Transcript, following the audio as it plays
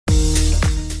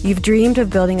You've dreamed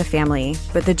of building a family,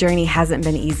 but the journey hasn't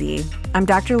been easy. I'm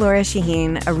Dr. Laura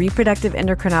Shaheen, a reproductive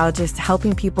endocrinologist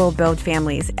helping people build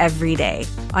families every day.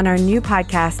 On our new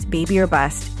podcast, Baby or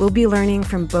Bust, we'll be learning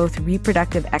from both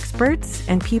reproductive experts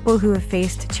and people who have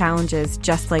faced challenges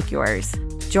just like yours.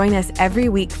 Join us every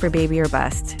week for Baby or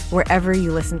Bust, wherever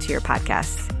you listen to your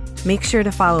podcasts. Make sure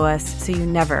to follow us so you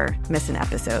never miss an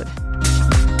episode.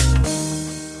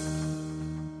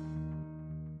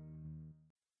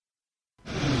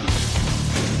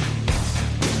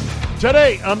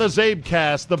 Today on the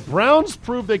CzabeCast, the Browns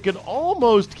proved they could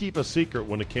almost keep a secret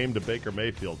when it came to Baker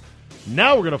Mayfield.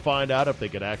 Now we're going to find out if they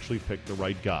could actually pick the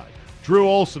right guy. Drew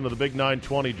Olson of the Big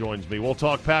 920 joins me. We'll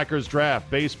talk Packers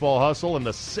draft, baseball hustle, and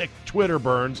the sick Twitter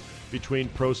burns between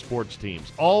pro sports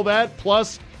teams. All that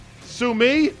plus sue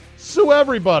me, sue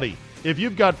everybody. If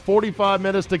you've got 45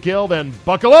 minutes to kill, then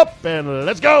buckle up and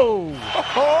let's go.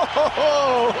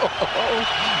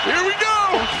 Here we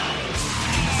go.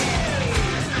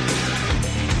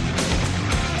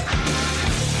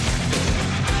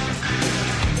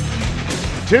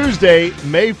 Tuesday,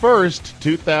 May 1st,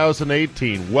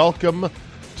 2018. Welcome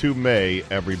to May,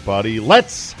 everybody.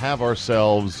 Let's have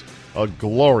ourselves a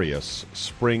glorious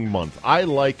spring month. I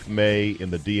like May in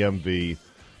the DMV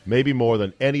maybe more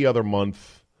than any other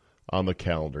month on the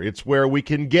calendar. It's where we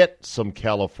can get some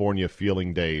California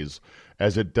feeling days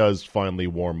as it does finally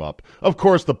warm up. Of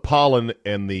course, the pollen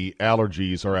and the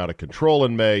allergies are out of control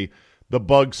in May. The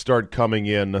bugs start coming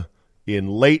in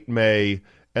late May,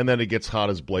 and then it gets hot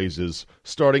as blazes,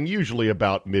 starting usually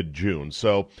about mid-June.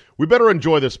 So we better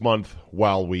enjoy this month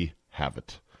while we have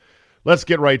it. Let's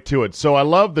get right to it. So I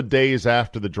love the days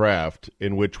after the draft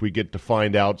in which we get to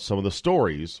find out some of the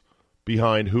stories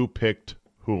behind who picked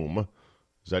whom.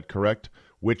 Is that correct?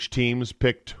 Which teams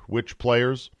picked which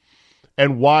players,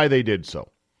 and why they did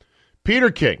so. Peter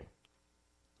King,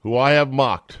 who I have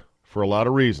mocked for a lot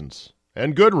of reasons,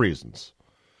 and good reasons,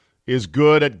 is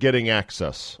good at getting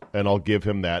access, and I'll give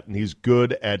him that. And he's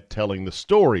good at telling the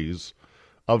stories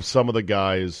of some of the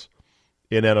guys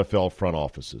in NFL front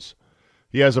offices.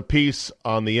 He has a piece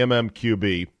on the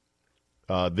MMQB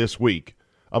this week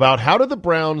about how did the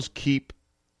Browns keep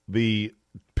the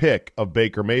pick of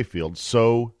Baker Mayfield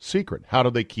so secret? How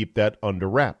did they keep that under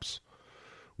wraps?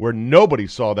 Where nobody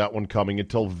saw that one coming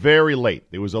until very late.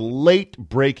 It was a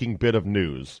late-breaking bit of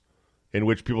news in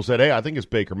which people said, hey, I think it's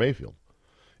Baker Mayfield.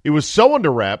 It was so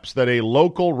under wraps that a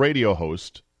local radio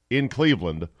host in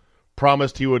Cleveland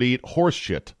promised he would eat horse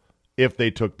shit if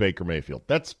they took Baker Mayfield.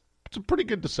 It's a pretty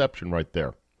good deception right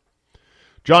there.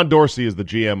 John Dorsey is the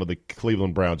GM of the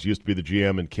Cleveland Browns. Used to be the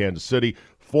GM in Kansas City.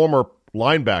 Former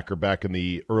linebacker back in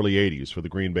the early 80s for the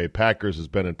Green Bay Packers. Has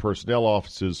been in personnel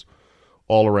offices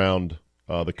all around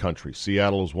the country.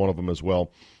 Seattle is one of them as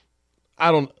well.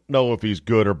 I don't know if he's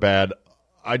good or bad.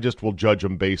 I just will judge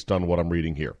him based on what I'm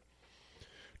reading here.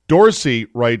 Dorsey,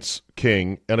 writes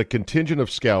King, and a contingent of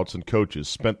scouts and coaches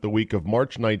spent the week of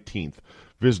March 19th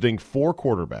visiting 4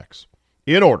 quarterbacks.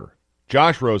 In order,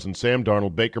 Josh Rosen, Sam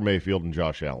Darnold, Baker Mayfield, and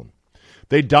Josh Allen.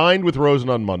 They dined with Rosen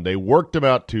on Monday, worked him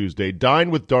out Tuesday,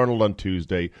 dined with Darnold on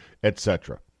Tuesday,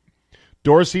 etc.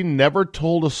 Dorsey never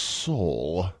told a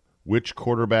soul which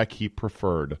quarterback he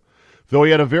preferred, though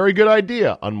he had a very good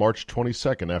idea on March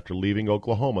 22nd after leaving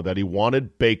Oklahoma that he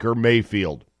wanted Baker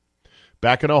Mayfield.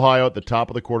 Back in Ohio at the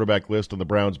top of the quarterback list on the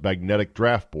Browns' magnetic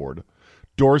draft board,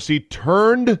 Dorsey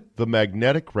turned the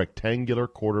magnetic rectangular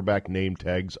quarterback name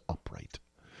tags upright.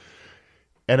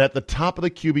 And at the top of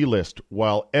the QB list,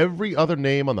 while every other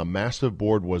name on the massive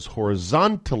board was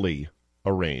horizontally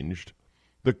arranged,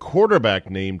 the quarterback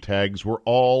name tags were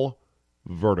all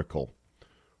vertical.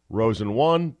 Rosen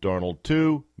 1, Darnold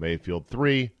 2, Mayfield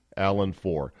 3, Allen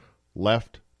 4,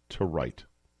 left to right.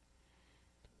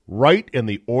 Right in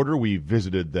the order we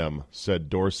visited them, said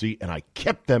Dorsey, and I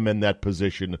kept them in that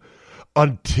position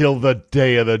until the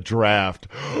day of the draft.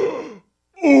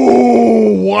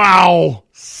 Ooh, wow.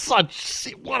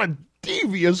 What a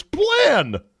devious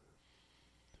plan.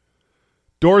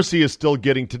 Dorsey is still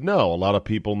getting to know a lot of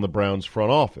people in the Browns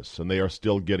front office, and they are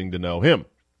still getting to know him.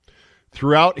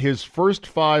 Throughout his first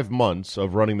 5 months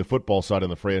of running the football side in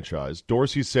the franchise,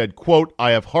 Dorsey said, quote,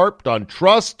 I have harped on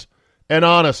trust and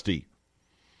honesty.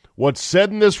 What's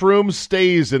said in this room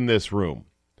stays in this room.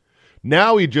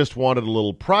 Now he just wanted a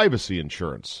little privacy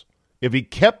insurance. If he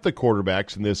kept the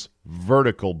quarterbacks in this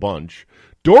vertical bunch,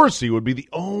 Dorsey would be the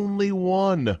only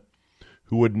one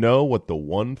who would know what the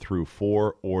 1 through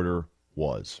 4 order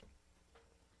was.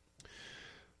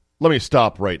 Let me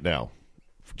stop right now.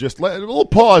 Just a little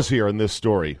pause here in this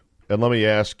story, and let me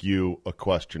ask you a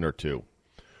question or two.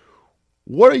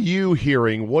 What are you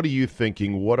hearing? What are you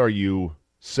thinking? What are you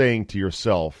saying to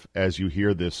yourself as you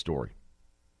hear this story?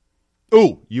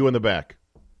 Ooh, you in the back.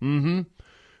 Mm-hmm.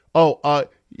 Oh,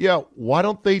 yeah, why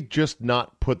don't they just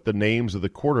not put the names of the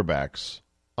quarterbacks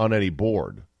on any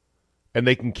board? And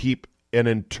they can keep an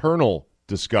internal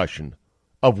discussion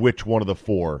of which one of the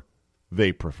four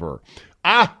they prefer.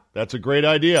 That's a great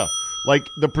idea. Like,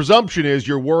 the presumption is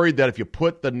you're worried that if you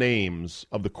put the names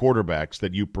of the quarterbacks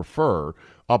that you prefer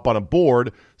up on a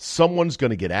board, someone's going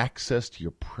to get access to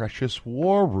your precious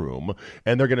war room,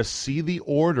 and they're going to see the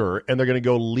order, and they're going to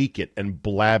go leak it and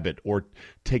blab it or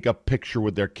take a picture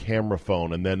with their camera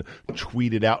phone and then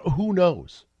tweet it out. Who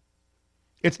knows?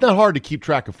 It's not hard to keep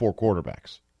track of four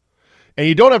quarterbacks. And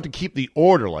you don't have to keep the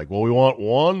order like, well, we want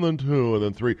 1, then 2, and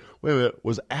then 3. Wait a minute,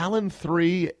 was Allen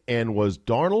 3 and was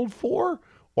Darnold 4?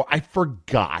 Or I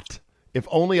forgot. If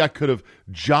only I could have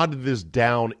jotted this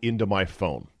down into my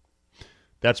phone.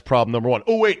 That's problem number 1.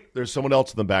 Oh, wait, there's someone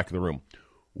else in the back of the room.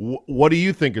 What do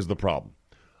you think is the problem?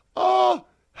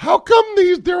 How come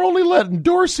they're only letting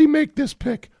Dorsey make this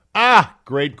pick?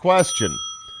 Great question.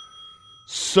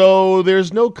 So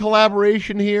there's no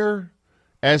collaboration here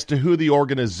as to who the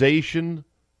organization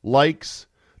likes?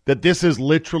 That this is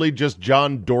literally just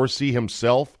John Dorsey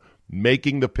himself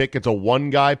making the pick? It's a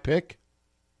one-guy pick?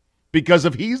 Because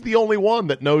if he's the only one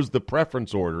that knows the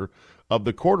preference order of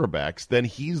the quarterbacks, then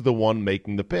he's the one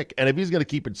making the pick. And if he's going to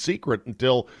keep it secret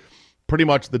until pretty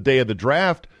much the day of the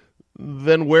draft,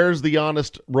 then where's the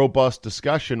honest, robust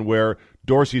discussion where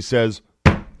Dorsey says,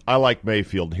 I like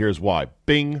Mayfield, here's why.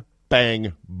 Bing,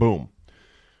 bang, boom.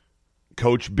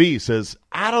 Coach B says,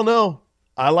 I don't know.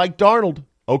 I like Darnold.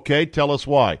 Okay, tell us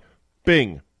why.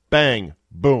 Bing, bang,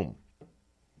 boom.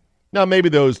 Now, maybe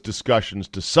those discussions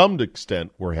to some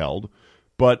extent were held,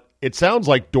 but it sounds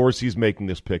like Dorsey's making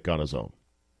this pick on his own.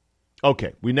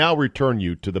 Okay, we now return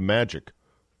you to the magic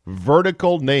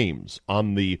vertical names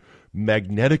on the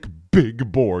magnetic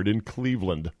big board in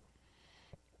Cleveland.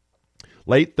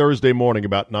 Late Thursday morning,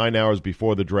 about 9 hours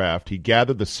before the draft, he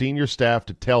gathered the senior staff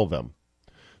to tell them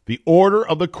the order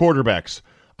of the quarterbacks.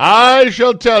 I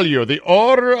shall tell you the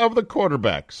order of the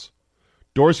quarterbacks.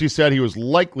 Dorsey said what he was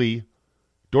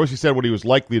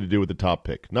likely to do with the top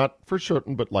pick. Not for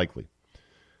certain, but likely.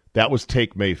 That was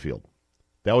take Mayfield.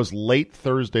 That was late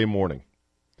Thursday morning.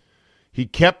 He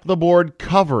kept the board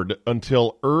covered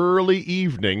until early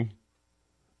evening,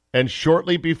 and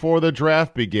shortly before the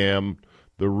draft began,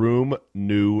 the room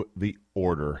knew the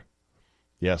order.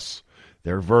 Yes,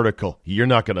 they're vertical. You're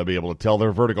not going to be able to tell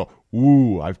they're vertical.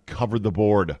 Ooh, I've covered the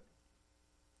board.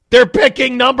 They're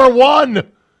picking number 1.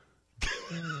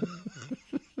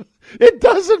 It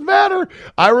doesn't matter.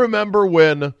 I remember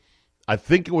when, I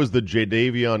think it was the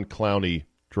Jadeveon Clowney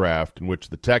draft in which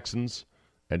the Texans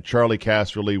and Charlie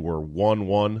Casserly were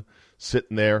 1-1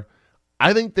 sitting there.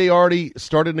 I think they already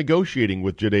started negotiating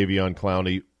with Jadeveon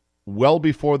Clowney well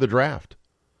before the draft.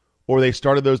 Or they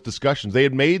started those discussions. They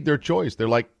had made their choice. They're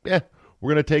like, we're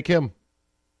going to take him.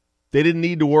 They didn't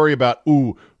need to worry about,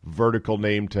 vertical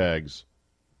name tags.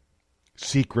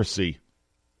 Secrecy.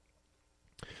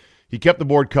 He kept the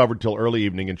board covered till early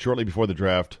evening, and shortly before the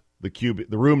draft, the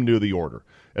room knew the order.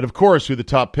 And, of course, who the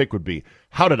top pick would be.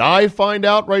 How did I find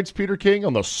out, writes Peter King,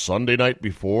 on the Sunday night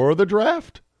before the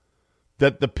draft,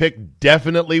 that the pick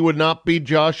definitely would not be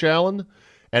Josh Allen?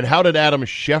 And how did Adam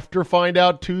Schefter find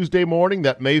out Tuesday morning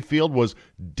that Mayfield was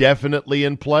definitely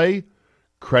in play?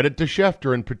 Credit to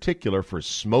Schefter in particular for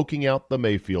smoking out the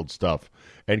Mayfield stuff,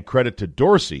 and credit to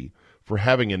Dorsey for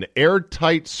having an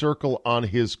airtight circle on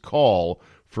his call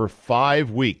for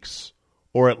 5 weeks,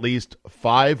 or at least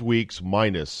 5 weeks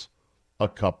minus a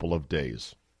couple of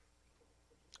days.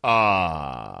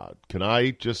 Can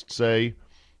I just say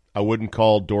I wouldn't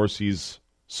call Dorsey's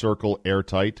circle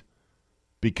airtight,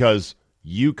 because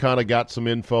you kind of got some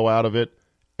info out of it,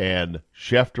 and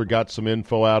Schefter got some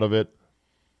info out of it,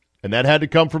 and that had to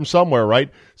come from somewhere, right?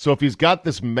 So if he's got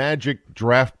this magic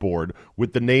draft board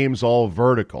with the names all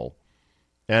vertical,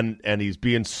 and he's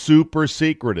being super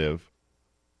secretive,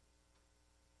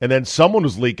 and then someone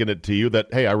was leaking it to you that,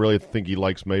 hey, I really think he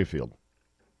likes Mayfield.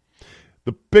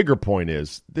 The bigger point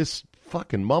is, this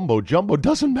fucking mumbo-jumbo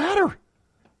doesn't matter.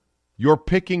 You're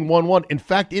picking 1-1. In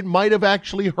fact, it might have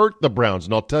actually hurt the Browns,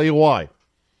 and I'll tell you why.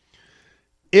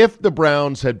 If the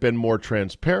Browns had been more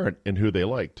transparent in who they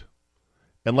liked,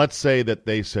 and let's say that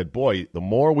they said, boy, the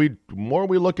more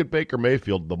we look at Baker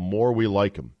Mayfield, the more we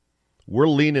like him. We're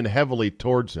leaning heavily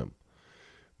towards him.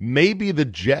 Maybe the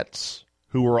Jets,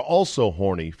 who were also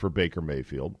horny for Baker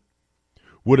Mayfield,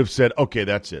 would have said, okay,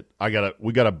 that's it.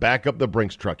 We gotta back up the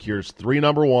Brinks truck. Here's 3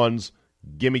 number 1s.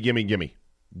 Gimme.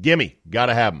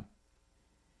 Gotta have them.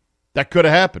 That could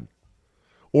have happened.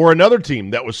 or another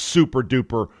team that was super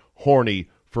duper horny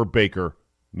for Baker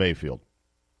Mayfield.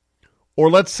 Or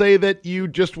let's say that you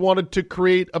just wanted to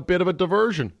create a bit of a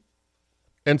diversion.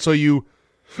 And so you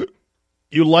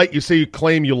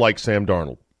claim you like Sam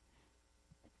Darnold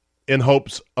in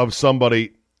hopes of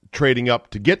somebody trading up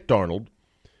to get Darnold,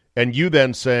 and you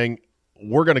then saying,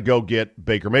 we're going to go get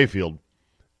Baker Mayfield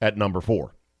at number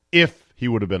 4, if he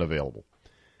would have been available.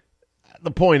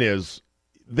 The point is,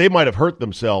 they might have hurt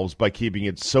themselves by keeping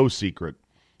it so secret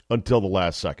until the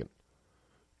last second.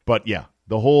 But yeah,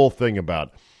 the whole thing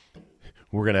about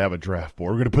we're going to have a draft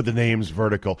board, we're going to put the names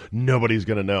vertical, nobody's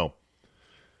going to know.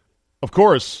 Of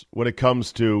course, when it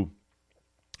comes to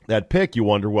that pick, you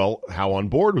wonder, well, how on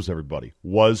board was everybody?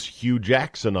 Was Hugh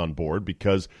Jackson on board?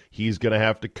 Because he's going to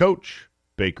have to coach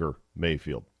Baker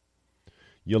Mayfield.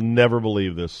 You'll never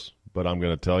believe this, but I'm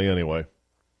going to tell you anyway.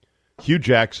 Hugh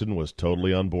Jackson was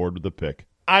totally on board with the pick.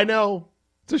 I know.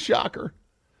 It's a shocker.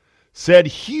 Said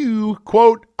Hugh,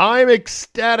 quote, I'm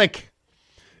ecstatic.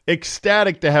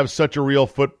 Ecstatic to have such a real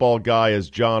football guy as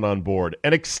John on board.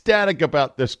 And ecstatic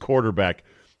about this quarterback.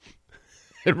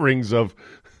 It rings of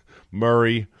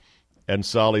Murray and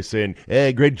Solly saying,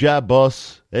 hey, great job,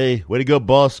 boss. Hey, way to go,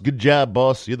 boss. Good job,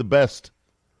 boss. You're the best.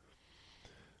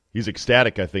 He's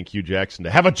ecstatic, I think, Hugh Jackson,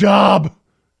 to have a job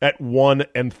at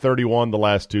 1-31 the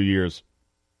last 2 years.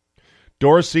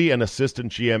 Dorsey and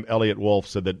assistant GM Elliott Wolf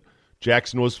said that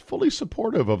Jackson was fully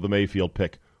supportive of the Mayfield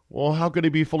pick. Well, how could he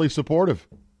be fully supportive?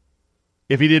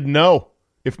 If he didn't know,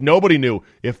 if nobody knew,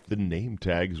 if the name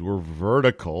tags were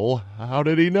vertical, how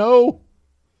did he know?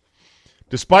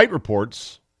 Despite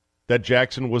reports that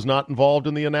Jackson was not involved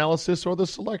in the analysis or the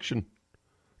selection.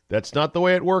 That's not the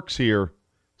way it works here,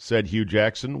 said Hugh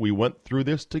Jackson. We went through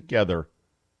this together.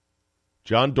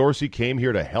 John Dorsey came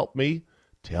here to help me,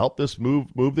 to help this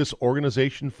move this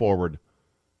organization forward.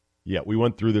 Yeah, we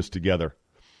went through this together.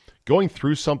 Going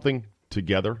through something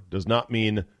together does not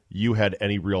mean you had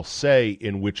any real say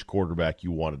in which quarterback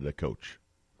you wanted to coach.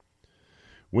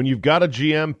 When you've got a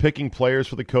GM picking players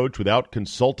for the coach without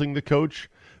consulting the coach,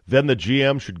 then the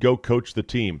GM should go coach the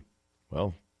team.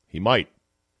 Well, he might.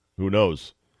 Who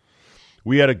knows?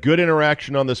 We had a good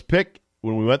interaction on this pick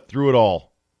when we went through it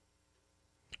all.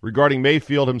 Regarding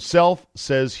Mayfield himself,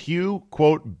 says Hugh,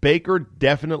 quote, Baker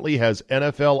definitely has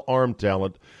NFL arm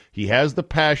talent. He has the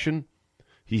passion.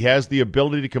 He has the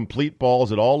ability to complete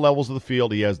balls at all levels of the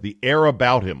field. He has the air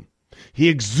about him. He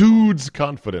exudes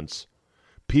confidence.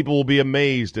 People will be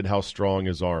amazed at how strong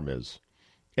his arm is.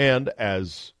 And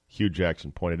as Hugh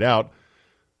Jackson pointed out,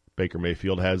 Baker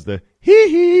Mayfield has the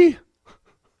hee-hee.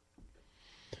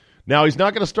 Now, he's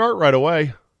not going to start right away.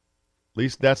 At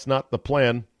least that's not the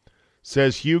plan.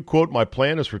 Says Hugh, quote, my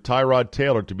plan is for Tyrod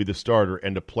Taylor to be the starter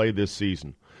and to play this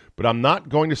season. But I'm not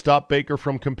going to stop Baker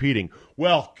from competing.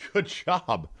 Well, good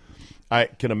job. I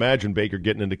can imagine Baker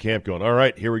getting into camp going, all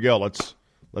right, here we go. Let's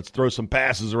throw some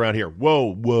passes around here.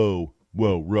 Whoa,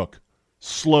 Rook.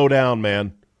 Slow down,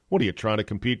 man. What are you, trying to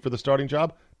compete for the starting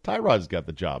job? Tyrod's got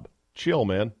the job. Chill,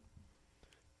 man.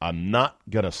 I'm not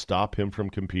going to stop him from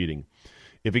competing.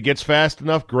 If he gets fast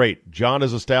enough, great. John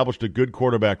has established a good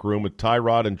quarterback room with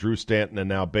Tyrod and Drew Stanton and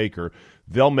now Baker.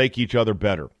 They'll make each other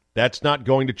better. That's not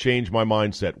going to change my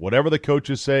mindset. Whatever the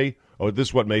coaches say, this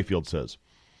is what Mayfield says.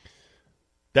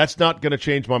 That's not going to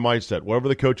change my mindset. Whatever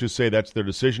the coaches say, that's their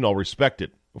decision. I'll respect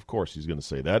it. Of course he's going to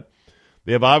say that.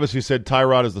 They have obviously said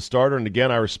Tyrod is the starter, and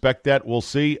again, I respect that. We'll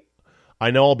see. I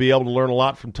know I'll be able to learn a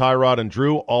lot from Tyrod and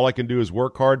Drew. All I can do is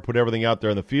work hard, put everything out there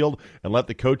in the field, and let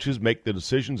the coaches make the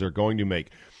decisions they're going to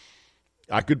make.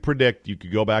 I could predict you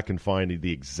could go back and find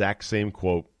the exact same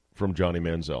quote from Johnny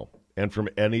Manziel and from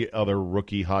any other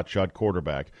rookie hotshot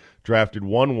quarterback drafted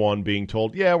 1-1 being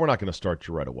told, yeah, we're not going to start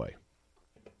you right away.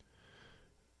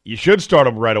 You should start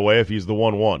him right away if he's the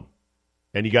 1-1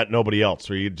 and you got nobody else,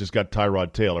 or you just got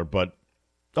Tyrod Taylor. But,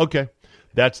 okay,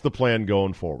 that's the plan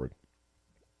going forward.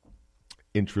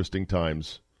 Interesting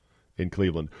times in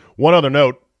Cleveland. One other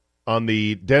note on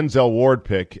the Denzel Ward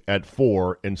pick at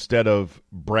 4 instead of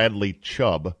Bradley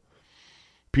Chubb,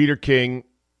 Peter King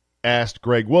asked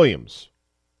Greg Williams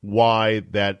why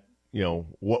that,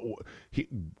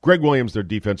 Greg Williams, their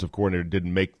defensive coordinator,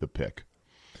 didn't make the pick.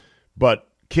 But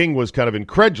King was kind of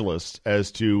incredulous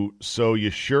as to, so you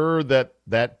sure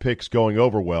that pick's going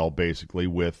over well, basically,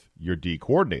 with your D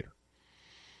coordinator?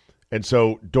 And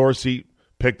so Dorsey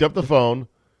picked up the phone,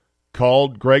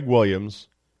 called Greg Williams,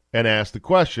 and asked the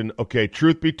question, okay,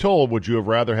 truth be told, would you have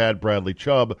rather had Bradley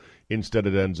Chubb instead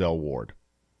of Denzel Ward?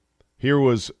 Here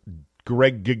was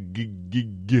Greg,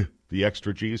 the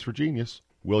extra G's for genius,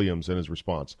 Williams in his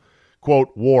response.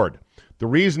 Quote, Ward, the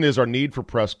reason is our need for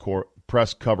press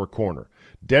cover corner.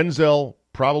 Denzel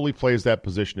probably plays that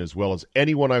position as well as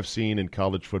anyone I've seen in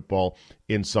college football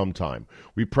in some time.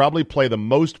 We probably play the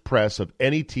most press of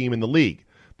any team in the league.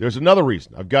 There's another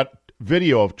reason. I've got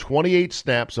video of 28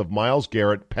 snaps of Myles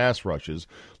Garrett pass rushes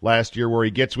last year where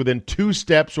he gets within 2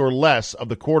 steps or less of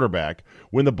the quarterback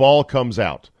when the ball comes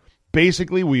out.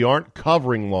 Basically, we aren't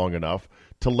covering long enough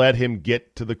to let him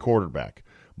get to the quarterback.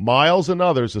 Myles and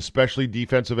others, especially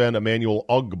defensive end Emmanuel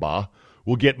Ogbah,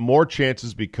 will get more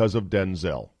chances because of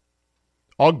Denzel.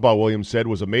 Ogbah, Williams said,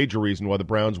 was a major reason why the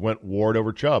Browns went Ward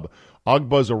over Chubb.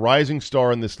 Ogbah's a rising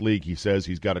star in this league. He says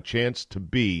he's got a chance to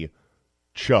be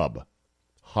Chubb.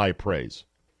 High praise.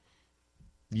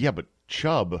 Yeah, but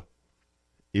Chubb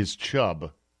is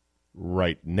Chubb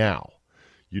right now.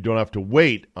 You don't have to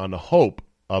wait on the hope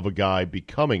of a guy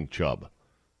becoming Chubb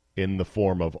in the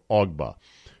form of Ogbah,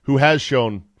 who has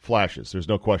shown flashes. There's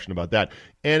no question about that.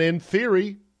 And in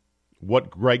theory, what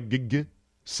Greg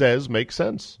says makes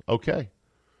sense. Okay.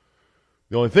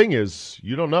 The only thing is,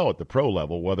 you don't know at the pro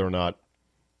level whether or not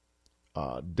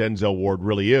Denzel Ward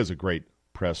really is a great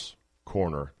press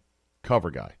corner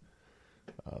cover guy.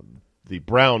 The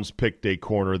Browns picked a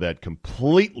corner that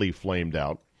completely flamed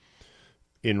out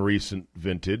in recent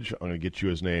vintage. I'm going to get you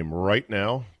his name right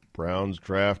now. Browns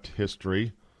draft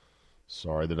history.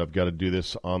 Sorry that I've got to do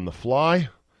this on the fly,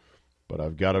 but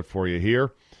I've got it for you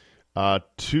here.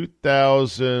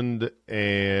 2000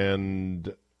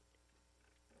 and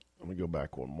let me go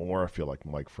back one more. I feel like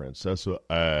Mike Francesa.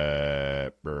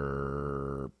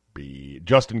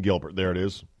 Justin Gilbert. There it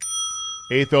is.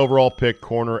 8th overall pick,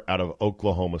 corner out of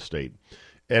Oklahoma State.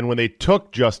 And when they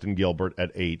took Justin Gilbert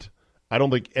at 8, I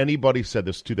don't think anybody said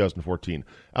this 2014.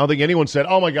 I don't think anyone said,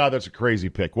 oh, my God, that's a crazy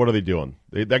pick. What are they doing?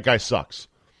 That guy sucks.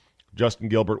 Justin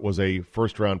Gilbert was a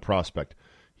first-round prospect.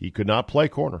 He could not play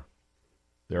corner.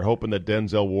 They're hoping that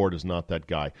Denzel Ward is not that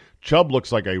guy. Chubb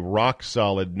looks like a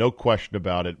rock-solid, no question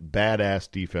about it, badass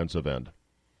defensive end.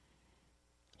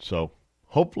 So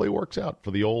hopefully it works out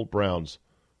for the old Browns.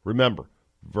 Remember,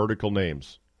 vertical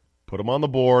names. Put them on the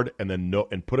board and then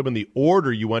put them in the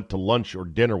order you went to lunch or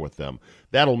dinner with them.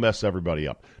 That'll mess everybody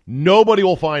up. Nobody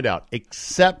will find out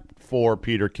except for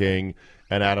Peter King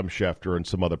and Adam Schefter and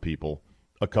some other people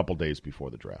a couple days before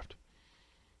the draft.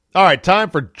 All right, time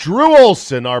for Drew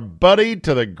Olson, our buddy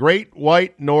to the Great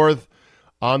White North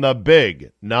on the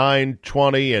big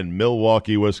 920 in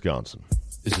Milwaukee, Wisconsin.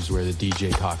 This is where the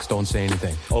DJ talks. Don't say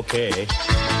anything. Okay.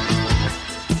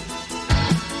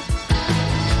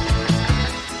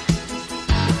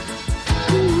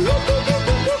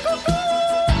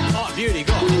 Oh, beauty,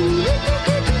 go.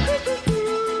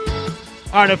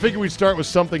 All right, I figure we'd start with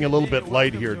something a little bit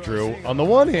light here, Drew. On the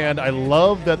one hand, I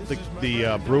love that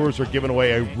the Brewers are giving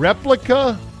away a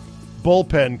replica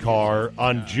bullpen car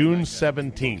on June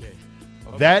 17th.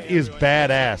 That is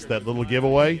badass, that little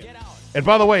giveaway. And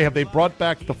by the way, have they brought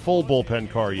back the full bullpen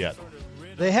car yet?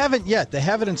 They haven't yet. They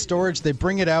have it in storage. They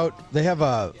bring it out. They have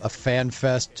a fan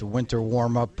fest, winter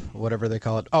warm-up, whatever they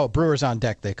call it. Oh, Brewers on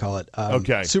Deck, they call it.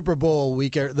 Okay. Super Bowl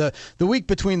week. The week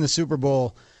between the Super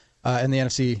Bowl and the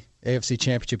AFC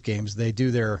Championship games, they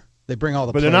bring all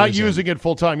the But they're not using it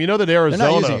full time. You know that Arizona,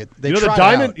 they're not using it. They the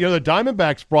the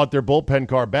Diamondbacks brought their bullpen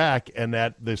car back, and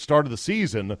at the start of the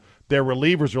season, their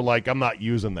relievers are like, I'm not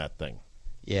using that thing.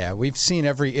 Yeah, we've seen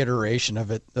every iteration of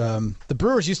it. The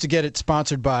Brewers used to get it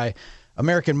sponsored by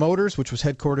American Motors, which was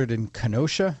headquartered in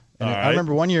Kenosha. And I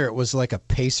remember one year it was like a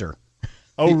Pacer.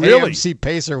 Oh, the really? AMC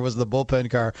Pacer was the bullpen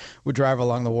car. Would drive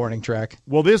along the warning track.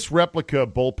 Well, this replica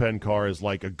bullpen car is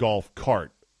like a golf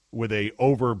cart with a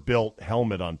overbuilt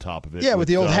helmet on top of it. Yeah, with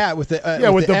the old hat with the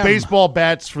with the M. baseball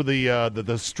bats for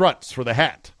the struts for the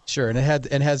hat. Sure, and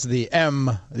it has the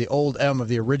M, the old M of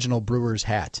the original Brewers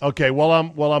hat. Okay, well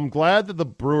I'm glad that the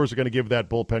Brewers are going to give that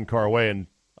bullpen car away, and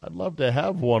I'd love to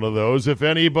have one of those. If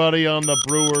anybody on the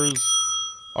Brewers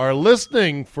are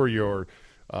listening for your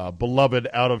beloved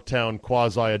out-of-town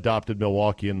quasi-adopted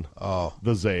Milwaukeean,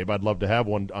 the Zabe, I'd love to have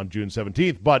one on June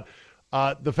 17th. But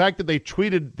the fact that they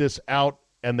tweeted this out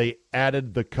and they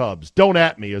added the Cubs, don't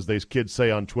at me, as these kids say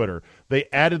on Twitter, they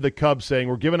added the Cubs saying,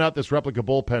 we're giving out this replica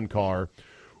bullpen car.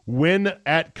 Win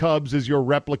at Cubs is your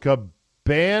replica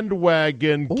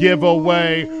bandwagon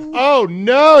giveaway. Oh,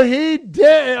 no, he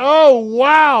didn't. Oh,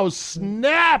 wow.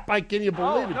 Snap. Can you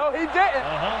believe it? No, he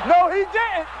didn't. No, he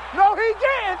didn't. No, he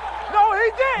didn't. No, he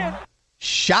didn't.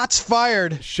 Shots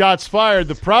fired. Shots fired.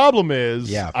 The problem is,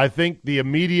 Yeah. I think the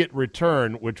immediate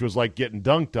return, which was like getting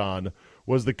dunked on,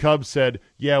 was the Cubs said,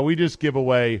 yeah, we just give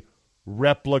away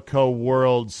replica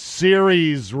World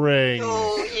Series ring.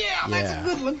 Oh, yeah, that's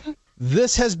a good one.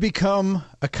 This has become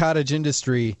a cottage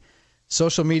industry,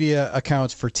 social media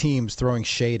accounts for teams throwing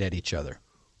shade at each other.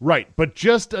 Right, but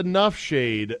just enough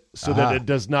shade so that it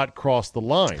does not cross the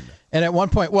line. And at one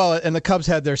point, and the Cubs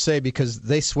had their say because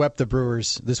they swept the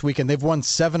Brewers this weekend. They've won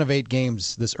 7 of 8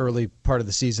 games this early part of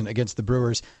the season against the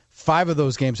Brewers. 5 of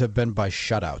those games have been by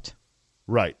shutout.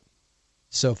 Right.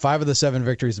 So 5 of the 7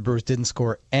 victories, the Brewers didn't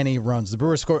score any runs. The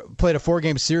Brewers played a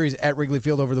 4-game series at Wrigley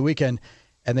Field over the weekend,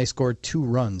 and they scored 2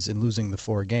 runs in losing the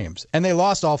 4 games. And they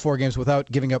lost all 4 games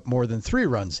without giving up more than 3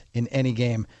 runs in any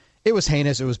game. It was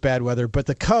heinous. It was bad weather. But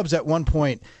the Cubs at one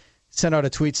point sent out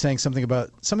a tweet saying something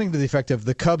to the effect of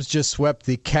the Cubs just swept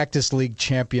the Cactus League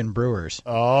champion Brewers.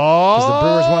 Oh. Because the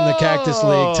Brewers won the Cactus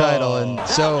League title. And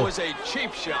That was a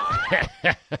cheap shot.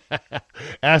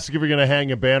 Ask if you're going to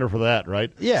hang a banner for that,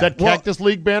 right? Yeah. Is that Cactus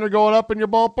League banner going up in your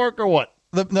ballpark or what?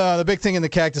 The big thing in the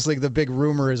Cactus League, the big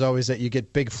rumor is always that you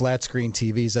get big flat screen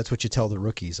TVs. That's what you tell the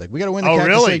rookies. Like, we got to win the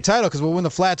Cactus League title because we'll win the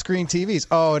flat screen TVs.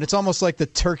 Oh, and it's almost like the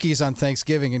turkeys on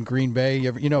Thanksgiving in Green Bay.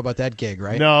 You know about that gig,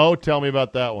 right? No, tell me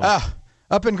about that one.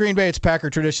 Up in Green Bay, it's Packer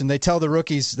tradition. They tell the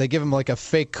rookies, they give them like a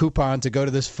fake coupon to go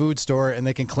to this food store and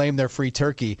they can claim their free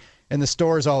turkey. And the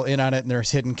store's all in on it and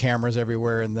there's hidden cameras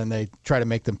everywhere. And then they try to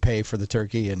make them pay for the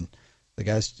turkey. And the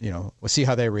guys, we'll see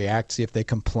how they react, see if they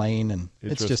complain. And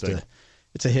it's just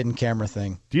it's a hidden camera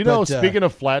thing. Do you know, speaking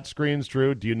of flat screens,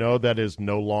 Drew, do you know that is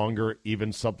no longer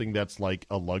even something that's like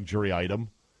a luxury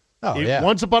item? Oh, yeah.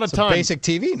 Once upon a time. It's a basic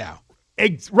TV now.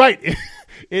 Right.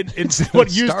 It's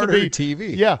what used to be.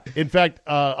 TV. Yeah. In fact,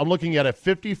 I'm looking at a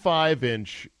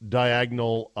 55-inch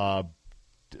diagonal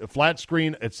flat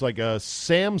screen. It's like a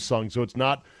Samsung, so it's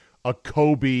not a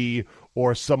Kobe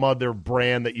or some other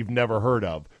brand that you've never heard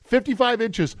of. 55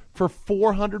 inches for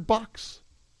 $400.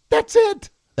 That's it.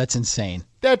 That's insane.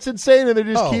 That's insane, and they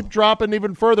just keep dropping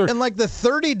even further. And like the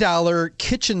 $30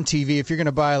 kitchen TV, if you're going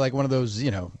to buy like one of those,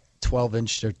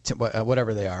 12-inch or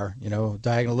whatever they are,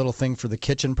 diagonal little thing for the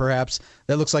kitchen perhaps,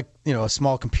 that looks like, a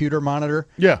small computer monitor.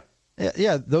 Yeah.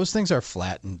 Yeah, those things are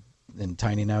flat and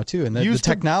tiny now too. And the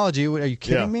technology, are you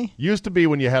kidding me? Used to be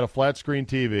when you had a flat screen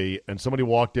TV and somebody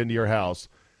walked into your house,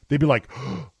 they'd be like,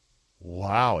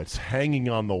 wow, it's hanging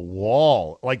on the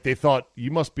wall. Like they thought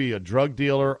you must be a drug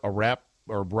dealer, a rap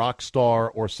or rock star,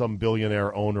 or some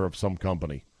billionaire owner of some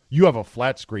company. You have a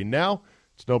flat screen. Now,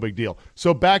 it's no big deal.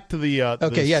 So back to the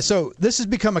so this has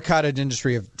become a cottage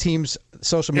industry of teams,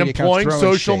 social media employing accounts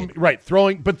throwing social shade. Right,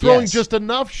 throwing just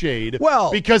enough shade.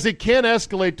 Well, because it can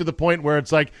escalate to the point where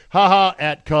it's like, haha,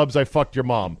 at Cubs, I fucked your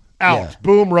mom. Out.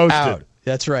 Boom, roasted. Out.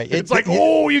 That's right. It's like,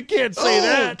 you can't say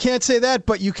that. Can't say that,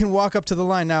 but you can walk up to the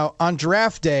line. Now, on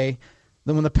draft day,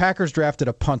 then when the Packers drafted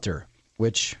a punter,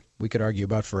 which we could argue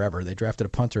about forever, they drafted a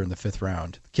punter in the 5th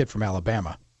round, a kid from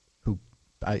Alabama, who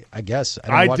I guess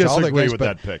I don't watch all their disagree games, with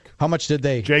but that pick. How much did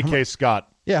they? J.K.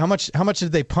 Scott. Yeah, how much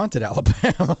did they punt at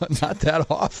Alabama? Not that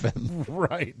often.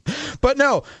 Right. But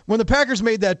no, when the Packers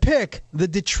made that pick, the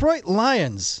Detroit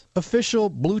Lions official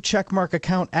blue checkmark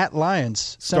account at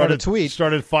Lions sent out a tweet.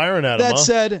 Started firing at him. That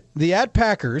said, the at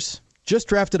Packers just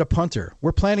drafted a punter.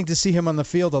 We're planning to see him on the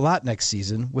field a lot next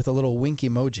season with a little wink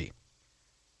emoji.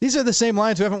 These are the same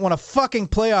Lions who haven't won a fucking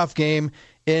playoff game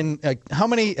in how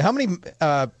many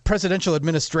presidential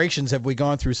administrations have we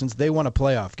gone through since they won a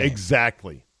playoff game?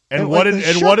 Exactly. And what did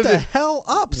the hell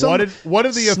up? What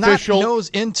did the official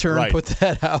nose intern put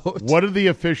that out? What did the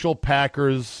official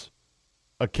Packers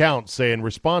account say in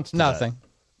response to Nothing.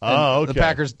 That? Oh, okay.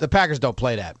 The Packers don't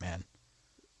play that, man.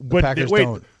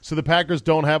 Don't. So the Packers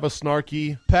don't have a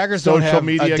snarky Packers social don't have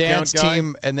media a dance account guy?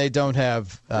 team, and they don't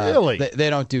have really.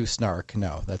 They don't do snark.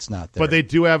 No, that's not there. But they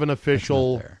do have an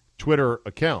official Twitter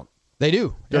account. They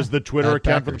do. Does the Twitter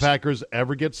account for the Packers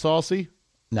ever get saucy?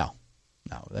 No.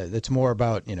 It's more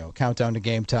about countdown to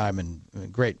game time and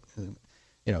great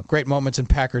moments in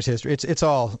Packers history. It's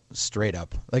all straight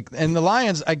up and the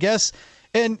Lions, I guess.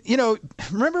 And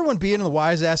remember when being the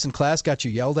wise ass in class got you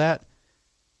yelled at?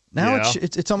 Now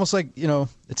it's almost like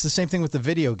it's the same thing with the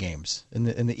video games and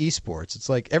the esports. It's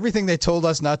like everything they told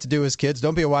us not to do as kids.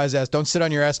 Don't be a wise ass. Don't sit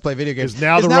on your ass and play video games. Is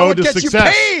now the road to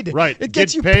success. You paid. Right, it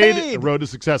gets you paid. paid. The road to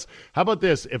success. How about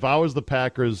this? If I was the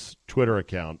Packers Twitter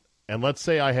account, and let's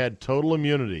say I had total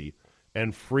immunity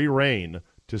and free reign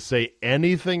to say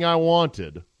anything I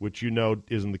wanted, which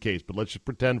isn't the case, but let's just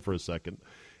pretend for a second.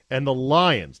 And the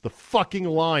Lions, the fucking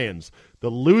Lions, the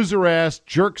loser-ass,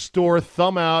 jerk store,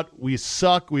 thumb out, we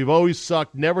suck, we've always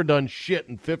sucked, never done shit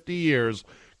in 50 years,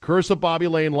 curse of Bobby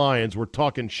Lane Lions, we're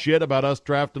talking shit about us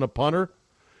drafting a punter,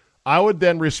 I would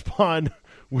then respond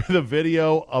with a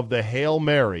video of the Hail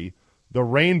Mary, the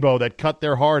rainbow that cut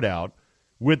their heart out,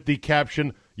 with the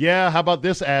caption, yeah, how about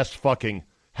this ass fucking?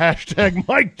 #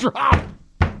 mic drop.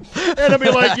 And I'd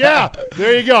be like, yeah,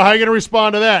 there you go. How are you going to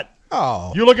respond to that?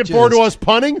 Oh, You looking forward to us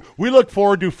punting? We look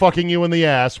forward to fucking you in the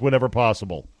ass whenever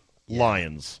possible. Yeah.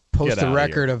 Lions. Post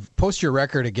your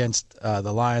record against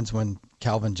the Lions when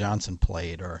Calvin Johnson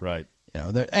played, or right.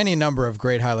 Any number of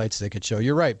great highlights they could show.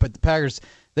 You're right, but the Packers,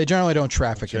 they generally don't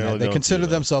traffic in that. They consider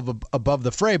themselves above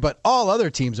the fray, but all other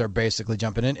teams are basically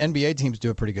jumping in. NBA teams do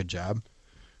a pretty good job.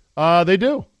 They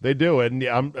do, and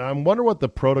I'm wondering what the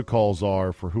protocols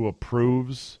are for who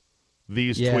approves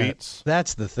these tweets.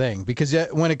 That's the thing, because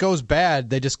when it goes bad,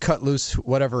 they just cut loose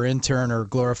whatever intern or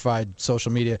glorified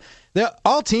social media.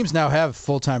 All teams now have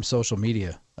full-time social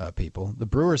media people. The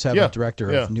Brewers have a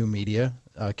director of new media,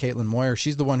 Caitlin Moyer.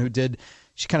 She's the one who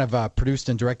she kind of produced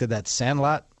and directed that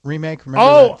Sandlot remake.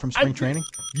 Remember that from spring training?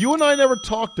 You and I never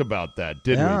talked about that,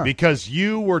 did we? Because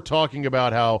you were talking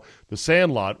about how The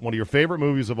Sandlot, one of your favorite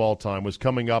movies of all time, was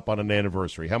coming up on an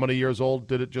anniversary. How many years old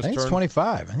did it just turn? It's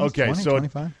 25. I think okay, it's 20,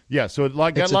 25. So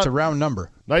it's a round number.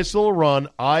 Nice little run.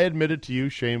 I admitted to you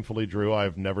shamefully, Drew,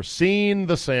 I've never seen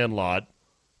The Sandlot,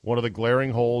 one of the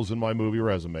glaring holes in my movie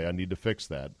resume. I need to fix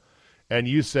that. And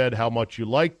you said how much you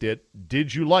liked it.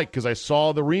 Did you because I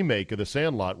saw the remake of The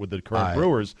Sandlot with the current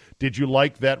Brewers. Did you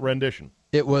like that rendition?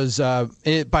 It was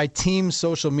by team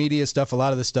social media stuff. A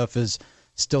lot of the stuff is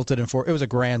stilted and it was a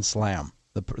grand slam,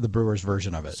 the Brewers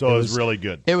version of it. So it was really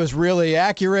good. It was really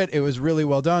accurate. It was really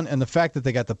well done. And the fact that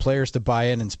they got the players to buy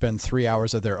in and spend 3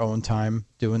 hours of their own time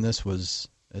doing this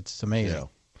it's amazing. Yeah.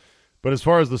 But as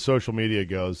far as the social media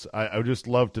goes, I would just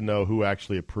love to know who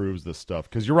actually approves this stuff.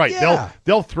 Because you're right,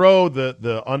 they'll throw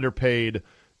the underpaid,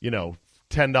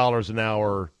 $10 an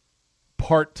hour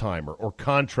part-timer or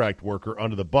contract worker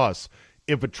under the bus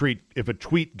if a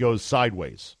tweet goes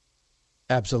sideways.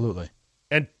 Absolutely.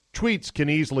 And tweets can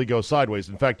easily go sideways.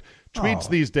 In fact, tweets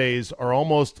these days are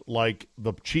almost like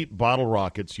the cheap bottle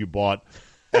rockets you bought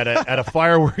at a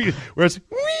fire where it's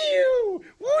whew,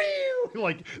 whew,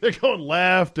 like they're going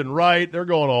left and right. They're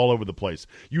going all over the place.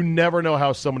 You never know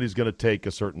how somebody's going to take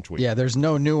a certain tweet. Yeah, there's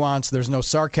no nuance. There's no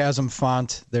sarcasm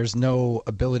font. There's no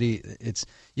ability.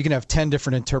 You can have 10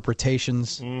 different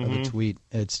interpretations of a tweet.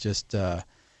 It's just, it's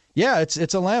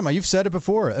a lemma. You've said it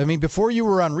before. I mean, before you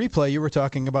were on Replay, you were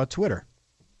talking about Twitter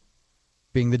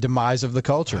being the demise of the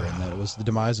culture, and that it was the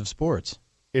demise of sports.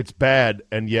 It's bad,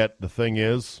 and yet the thing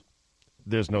is,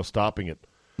 there's no stopping it.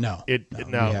 No.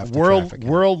 Now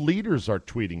world leaders are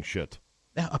tweeting shit.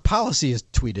 Now, a policy is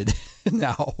tweeted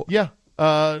now. Yeah.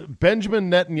 Benjamin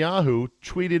Netanyahu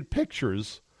tweeted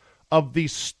pictures of the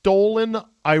stolen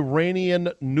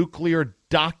Iranian nuclear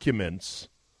documents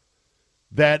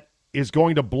that is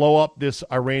going to blow up this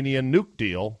Iranian nuke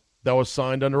deal that was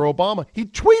signed under Obama. He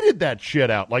tweeted that shit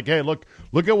out. Like, hey, look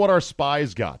at what our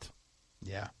spies got.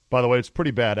 Yeah. By the way, it's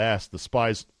pretty badass. The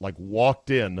spies walked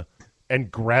in and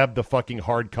grabbed the fucking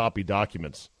hard copy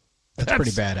documents. That's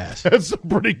pretty badass. That's some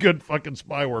pretty good fucking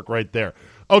spy work right there.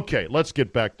 Okay, let's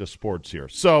get back to sports here.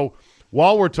 So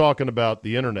while we're talking about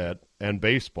the internet and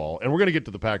baseball, and we're going to get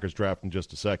to the Packers draft in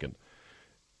just a second,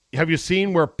 have you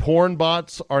seen where porn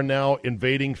bots are now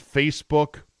invading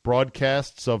Facebook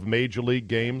broadcasts of Major League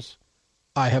games?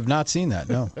 I have not seen that,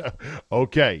 no.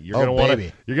 Okay, you're going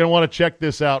to want to check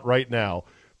this out right now.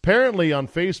 Apparently on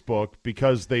Facebook,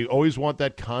 because they always want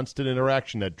that constant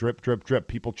interaction, that drip, drip, drip,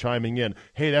 people chiming in.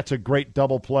 Hey, that's a great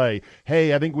double play.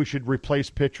 Hey, I think we should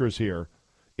replace pitchers here.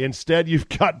 Instead, you've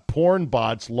got porn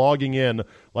bots logging in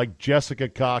like Jessica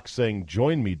Cox saying,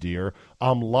 join me, dear.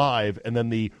 I'm live. And then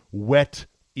the wet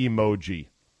emoji.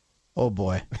 Oh,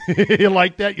 boy. You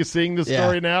like that? You seeing the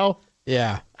story now?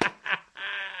 Yeah.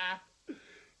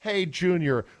 Hey,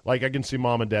 Junior. Like I can see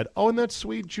mom and dad. Oh, and that's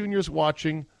sweet. Junior's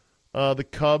watching the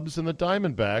Cubs and the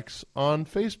Diamondbacks on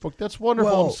Facebook. That's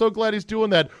wonderful. Well, I'm so glad he's doing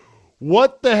that.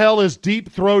 What the hell is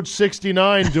Deep Throat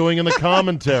 69 doing in the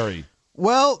commentary?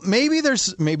 Well, maybe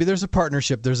there's a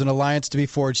partnership. There's an alliance to be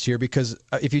forged here, because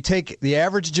if you take the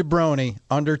average jabroni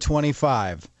under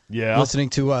 25 listening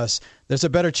to us, there's a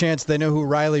better chance they know who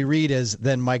Riley Reid is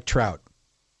than Mike Trout.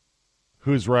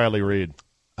 Who's Riley Reid?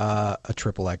 A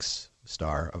XXX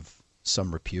star of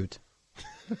some repute.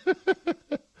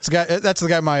 That's the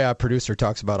guy my producer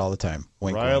talks about all the time.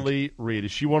 Wink, Riley wink. Reid.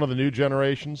 Is she one of the new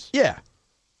generations? Yeah.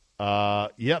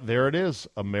 There it is.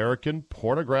 American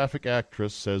pornographic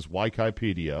actress, says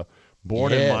Wikipedia.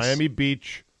 Born in Miami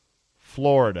Beach,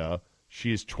 Florida.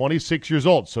 She's 26 years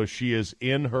old, so she is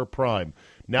in her prime.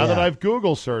 Now that I've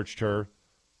Google searched her,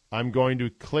 I'm going to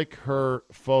click her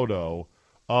photo.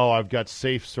 Oh, I've got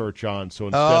safe search on, so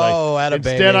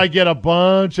instead I get a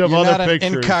bunch of other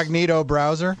pictures. You're not an incognito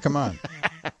browser? Come on.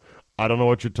 I don't know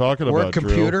what you're talking about, Drew.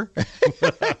 computer?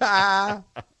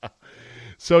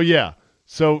 So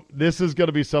So this is going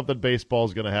to be something baseball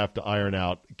is going to have to iron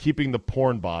out, keeping the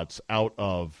porn bots out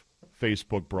of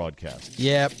Facebook broadcasts.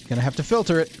 Yep, going to have to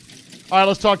filter it. All right,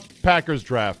 let's talk Packers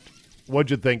draft.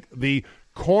 What'd you think? The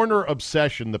corner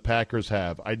obsession the Packers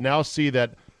have. I now see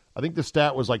that I think the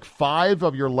stat was like 5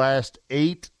 of your last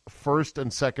 8 first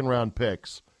and second round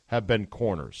picks have been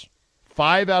corners.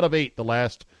 5 out of 8, the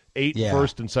last 8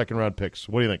 first and second round picks.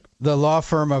 What do you think? The law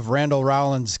firm of Randall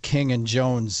Rollins, King, and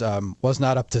Jones was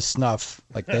not up to snuff.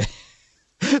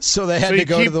 So they had to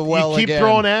go to the well again. You keep again.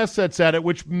 throwing assets at it,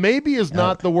 which maybe is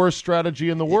not the worst strategy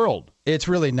in the world. It's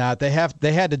really not. They had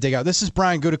to dig out. This is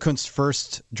Brian Gutekunst's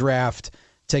first draft,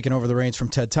 taking over the reins from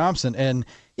Ted Thompson. And,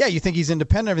 yeah, you think he's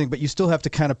independent and everything, but you still have to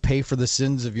kind of pay for the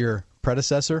sins of your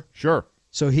predecessor. Sure.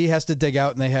 So he has to dig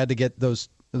out, and they had to get those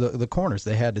the corners.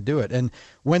 They had to do it. And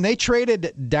when they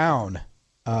traded down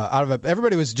out of it,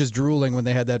 everybody was just drooling when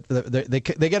they had that.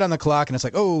 They get on the clock, and it's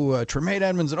like, Tremaine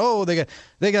Edmonds, and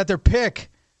they got their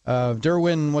pick.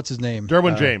 Derwin, what's his name?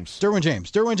 Derwin James. Derwin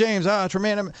James.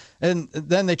 Tremaine. And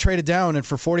then they traded down, and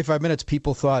for 45 minutes,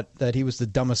 people thought that he was the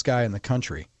dumbest guy in the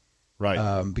country.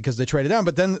 Right. Because they traded down.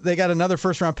 But then they got another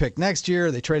first-round pick next year.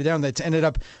 They traded down. They ended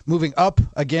up moving up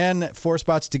again 4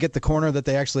 spots to get the corner that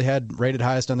they actually had rated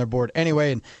highest on their board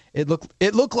anyway. And it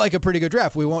looked like a pretty good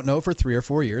draft. We won't know for 3 or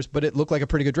 4 years, but it looked like a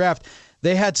pretty good draft.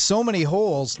 They had so many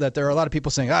holes that there are a lot of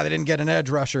people saying, they didn't get an edge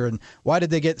rusher. And why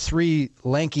did they get 3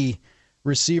 lanky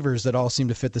receivers that all seem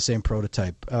to fit the same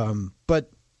prototype? But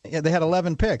yeah, they had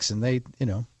 11 picks, and they,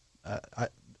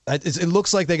 it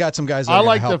looks like they got some guys that are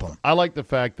going to help them. I like the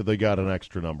fact that they got an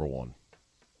extra number 1.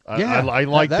 I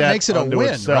like that. That makes it a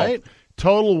win, itself. Right?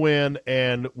 Total win,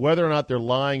 and whether or not they're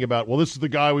lying about, this is the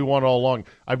guy we want all along.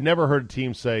 I've never heard a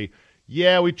team say,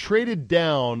 we traded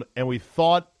down, and we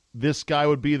thought this guy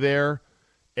would be there,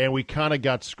 and we kind of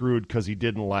got screwed because he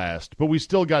didn't last, but we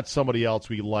still got somebody else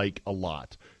we like a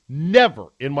lot. Never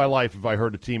in my life have I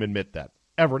heard a team admit that.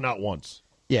 Ever, not once.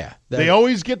 Yeah. They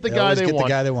always get the guy they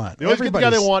want. They always get the guy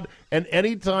they want, and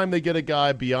anytime they get a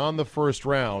guy beyond the first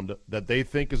round that they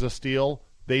think is a steal,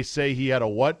 they say he had a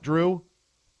what, Drew?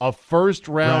 A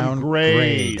first-round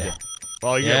grade.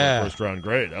 Well, you got a first-round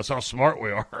grade. That's how smart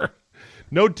we are.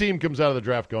 No team comes out of the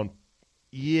draft going,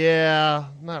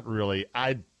 not really.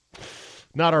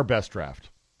 Not our best draft.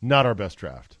 Not our best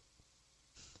draft.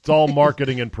 It's all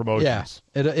marketing and promotions.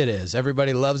 Yeah, it is.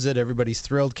 Everybody loves it. Everybody's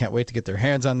thrilled. Can't wait to get their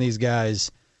hands on these guys.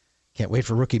 Can't wait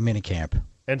for rookie minicamp.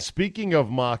 And speaking of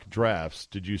mock drafts,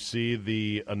 did you see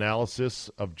the analysis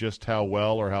of just how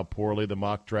well or how poorly the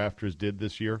mock drafters did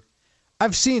this year?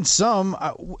 I've seen some.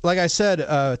 Like I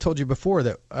said, told you before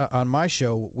that on my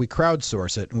show, we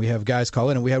crowdsource it, and we have guys call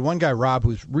in. And we had one guy, Rob,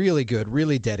 who's really good,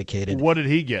 really dedicated. What did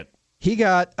he get? He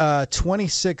got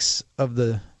 26 of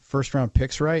the first-round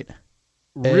picks right.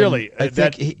 Really? I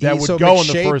think that would go in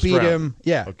the first beat round. him.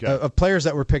 Yeah, okay. Of players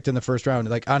that were picked in the first round,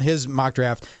 like on his mock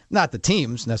draft, not the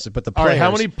teams necessarily, but the players.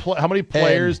 All right, how many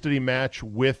players did he match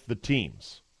with the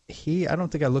teams? I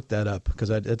don't think I looked that up because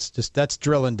that's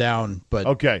drilling down. But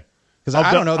okay, because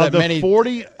I don't know that many.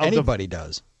 Anybody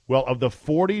does. Well, of the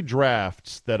 40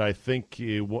 drafts that I think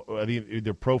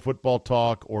either Pro Football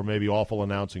Talk or maybe Awful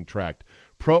Announcing tracked,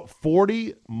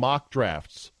 40 mock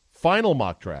drafts, final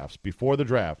mock drafts before the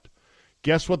draft.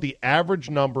 Guess what the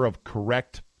average number of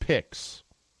correct picks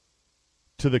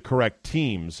to the correct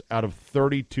teams out of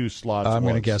 32 slots was? I'm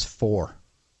going to guess 4.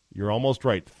 You're almost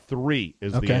right. 3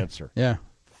 is the answer. Yeah.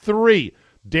 3.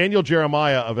 Daniel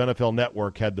Jeremiah of NFL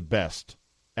Network had the best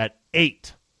at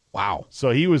 8. Wow.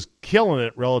 So he was killing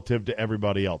it relative to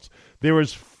everybody else. There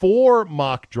was 4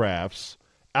 mock drafts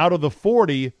out of the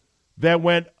 40 that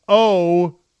went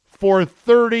 0 for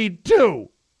 32.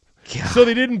 God. So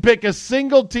they didn't pick a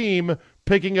single team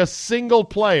picking a single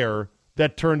player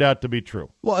that turned out to be true.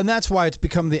 Well, and that's why it's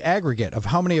become the aggregate of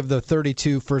how many of the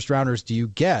 32 first-rounders do you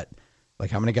get? Like,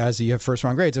 how many guys do you have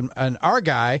first-round grades? And our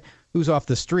guy, who's off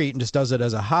the street and just does it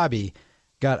as a hobby,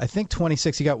 got, I think,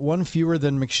 26. He got 1 fewer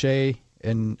than McShay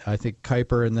and I think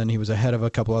Kuiper, and then he was ahead of a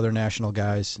couple other national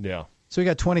guys. Yeah. So he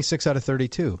got 26 out of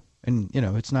 32. And,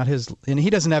 it's not his – and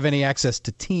he doesn't have any access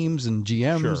to teams and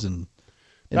GMs and –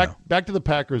 Back to the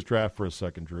Packers draft for a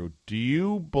second, Drew. Do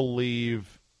you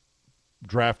believe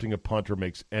drafting a punter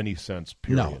makes any sense,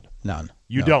 period? No, none.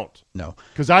 You don't? No.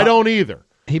 Because I don't either.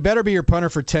 He better be your punter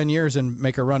for 10 years and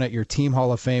make a run at your team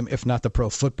Hall of Fame, if not the Pro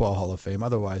Football Hall of Fame.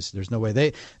 Otherwise, there's no way.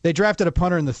 They drafted a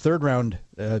punter in the 3rd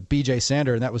round, B.J.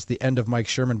 Sander, and that was the end of Mike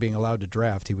Sherman being allowed to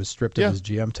draft. He was stripped of his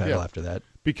GM title after that.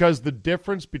 Because the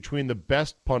difference between the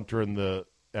best punter in the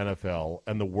NFL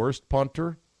and the worst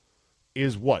punter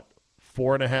is what?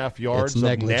 4.5 yards it's of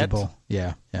negligible.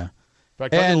 net? Yeah.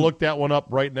 fact, I'm going to look that one up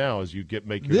right now as you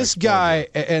make your this next guy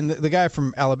point. And the guy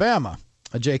from Alabama,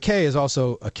 J.K., is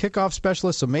also a kickoff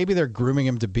specialist, so maybe they're grooming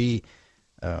him to be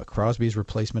Crosby's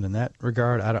replacement in that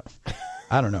regard.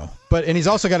 I don't know. And he's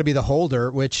also got to be the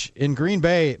holder, which in Green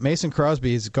Bay, Mason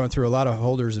Crosby has gone through a lot of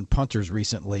holders and punters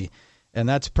recently, and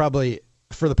that's probably,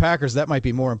 for the Packers, that might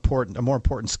be a more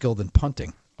important skill than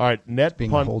punting. All right, net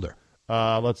being punt, a holder.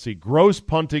 Let's see, gross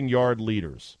punting yard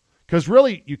leaders. Because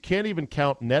really, you can't even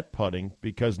count net punting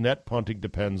because net punting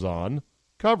depends on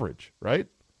coverage, right?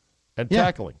 And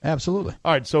tackling. Absolutely.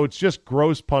 All right, so it's just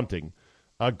gross punting.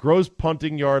 Gross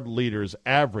punting yard leaders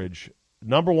average,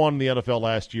 number one in the NFL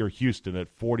last year, Houston at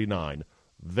 49.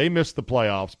 They missed the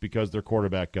playoffs because their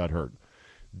quarterback got hurt.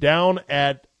 Down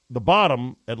at the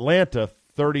bottom, Atlanta,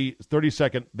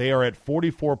 32nd, they are at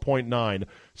 44.9.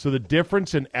 So the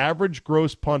difference in average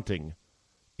gross punting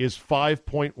is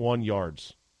 5.1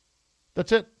 yards.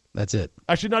 That's it. That's it.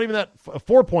 Actually, not even that.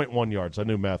 4.1 yards. I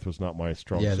knew math was not my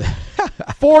strong suit.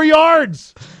 4 4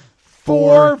 yards.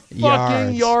 4 fucking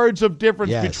yards. yards of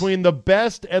difference Yes. between the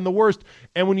best and the worst.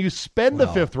 And when you spend the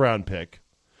fifth-round pick,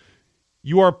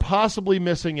 you are possibly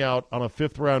missing out on a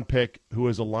fifth-round pick who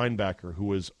is a linebacker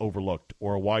who is overlooked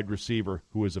or a wide receiver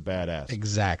who is a badass.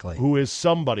 Exactly. Who is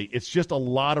somebody. It's just a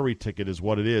lottery ticket is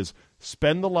what it is.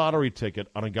 Spend the lottery ticket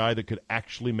on a guy that could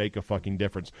actually make a fucking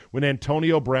difference. When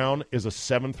Antonio Brown is a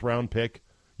seventh-round pick,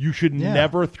 you should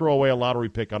never throw away a lottery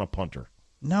pick on a punter.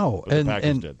 No. But the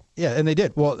Packers did. Yeah, and they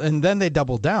did. Well, and then they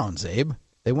doubled down, Zabe.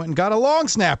 They went and got a long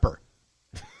snapper.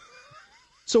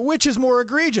 So which is more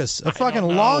egregious? A fucking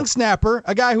long snapper,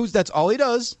 a guy that's all he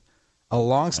does, a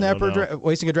long snapper,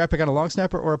 wasting a draft pick on a long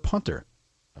snapper, or a punter?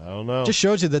 I don't know. Just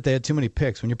shows you that they had too many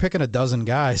picks. When you're picking a dozen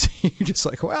guys, you're just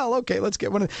like, well, okay, let's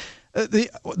get one.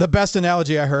 The best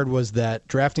analogy I heard was that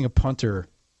drafting a punter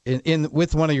in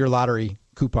with one of your lottery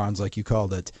coupons, like you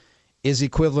called it, is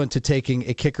equivalent to taking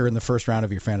a kicker in the first round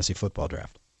of your fantasy football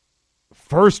draft.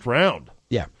 First round?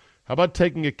 Yeah. How about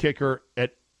taking a kicker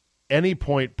at any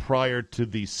point prior to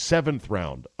the seventh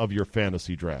round of your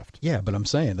fantasy draft? Yeah, but I'm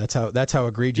saying that's how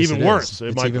egregious even it worse.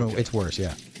 is. It's worse,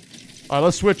 yeah. All right,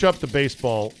 let's switch up to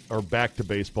baseball, or back to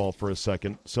baseball for a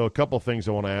second. So a couple things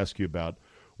I want to ask you about.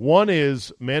 One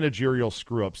is managerial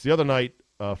screw-ups. The other night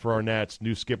for our Nats,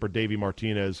 new skipper Davey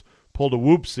Martinez pulled a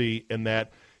whoopsie in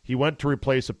that he went to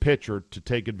replace a pitcher to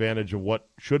take advantage of what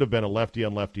should have been a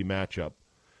lefty-on-lefty matchup,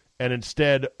 and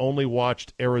instead only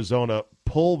watched Arizona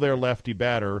pull their lefty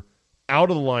batter out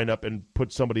of the lineup and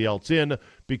put somebody else in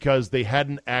because they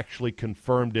hadn't actually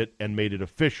confirmed it and made it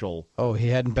official. Oh, he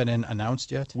hadn't been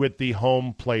announced yet? With the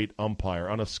home plate umpire.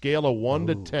 On a scale of 1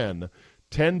 to 10,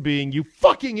 10 being, you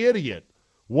fucking idiot,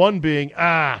 1 being,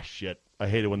 shit, I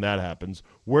hate it when that happens.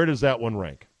 Where does that one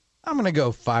rank? I'm going to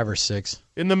go 5 or 6.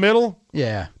 In the middle?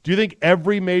 Yeah. Do you think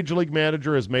every major league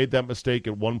manager has made that mistake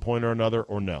at one point or another,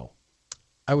 or no?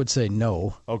 I would say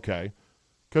no. Okay.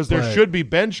 Because there should be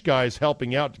bench guys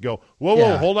helping out to go,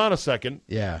 whoa, hold on a second.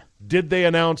 Yeah. Did they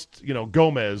announce,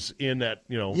 Gomez in that,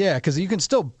 Yeah, because you can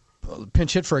still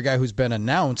pinch hit for a guy who's been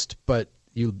announced, but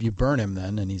you burn him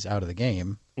then, and he's out of the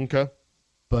game. Okay.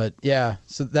 But, yeah,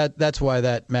 so that's why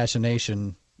that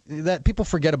machination, that people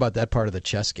forget about that part of the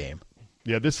chess game.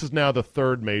 Yeah, this is now the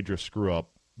third major screw-up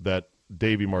that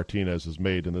Davey Martinez has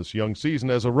made in this young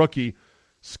season as a rookie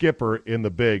skipper in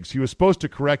the bigs. He was supposed to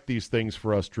correct these things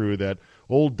for us, Drew, that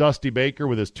old Dusty Baker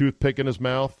with his toothpick in his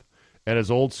mouth and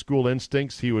his old school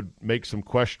instincts, he would make some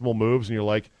questionable moves, and you're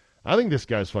like, I think this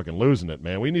guy's fucking losing it,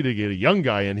 man. We need to get a young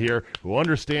guy in here who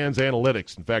understands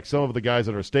analytics. In fact, some of the guys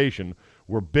at our station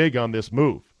were big on this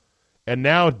move. And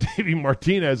now Davey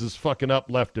Martinez is fucking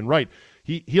up left and right.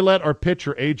 He let our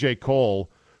pitcher, A.J.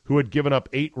 Cole, who had given up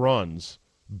 8 runs,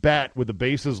 bat with the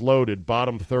bases loaded,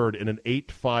 bottom third in an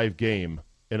 8-5 game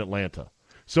in Atlanta.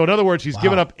 So in other words, he's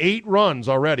given up 8 runs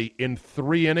already in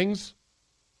 3 innings,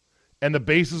 and the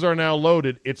bases are now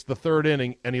loaded. It's the third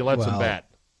inning, and he lets him bat.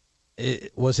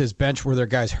 Was his bench, were there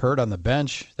guys hurt on the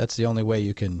bench? That's the only way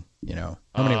you can, how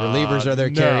many relievers are there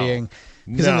carrying?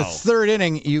 Because in the third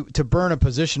inning, to burn a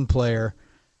position player,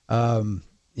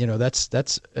 that's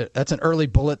an early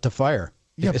bullet to fire.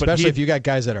 Yeah, especially if you got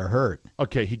guys that are hurt.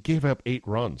 Okay, he gave up 8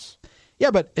 runs.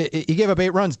 Yeah, but he gave up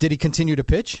 8 runs. Did he continue to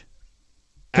pitch?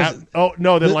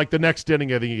 Like the next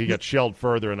inning, I think he got shelled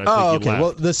further, and I think he left.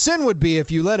 Well, the sin would be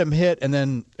if you let him hit and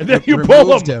then you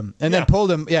pulled him and then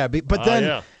pulled him. Yeah, but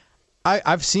then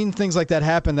I've seen things like that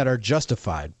happen that are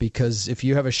justified, because if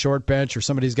you have a short bench or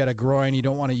somebody's got a groin, you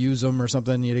don't want to use them or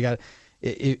something. You got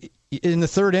in the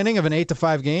third inning of an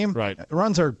 8-5 game. Right.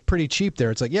 Runs are pretty cheap there.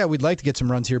 It's like, we'd like to get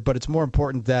some runs here, but it's more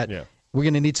important that we're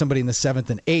going to need somebody in the 7th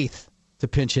and 8th to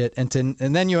pinch hit, and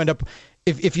then you end up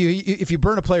if you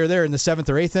burn a player there in the 7th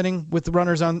or 8th inning with the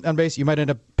runners on base, you might end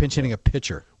up pinch hitting a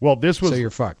pitcher. Well, so you're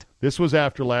fucked. This was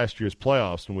after last year's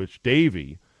playoffs, in which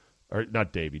Dusty.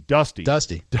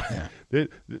 Yeah. The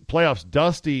playoffs,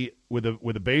 Dusty with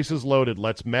the bases loaded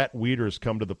lets Matt Wieters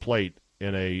come to the plate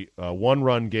in a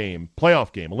one-run game,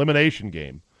 playoff game, elimination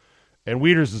game, and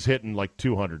Wieters is hitting like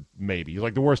 200 maybe. He's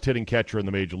like the worst hitting catcher in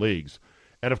the major leagues.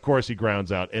 And, of course, he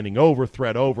grounds out, inning over,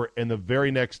 threat over, and the very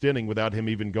next inning, without him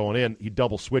even going in, he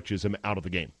double switches him out of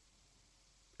the game.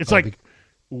 It's wait a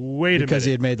minute. Because he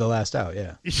had made the last out,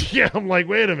 yeah. Yeah, I'm like,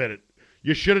 wait a minute.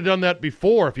 You should have done that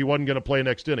before if he wasn't going to play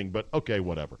next inning, but okay,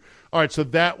 whatever. All right, so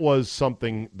that was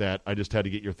something that I just had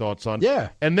to get your thoughts on. Yeah.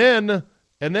 And then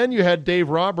you had Dave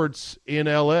Roberts in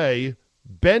L.A.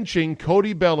 benching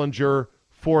Cody Bellinger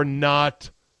for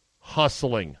not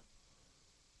hustling.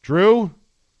 Drew?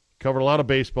 Covered a lot of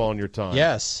baseball in your time.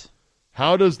 Yes.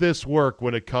 How does this work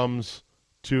when it comes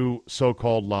to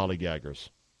so-called lollygaggers?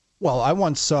 Well, I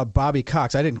once saw Bobby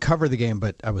Cox. I didn't cover the game,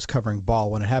 but I was covering ball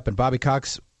when it happened. Bobby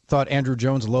Cox thought Andrew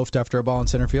Jones loafed after a ball in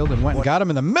center field and went and got him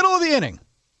in the middle of the inning.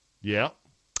 Yeah.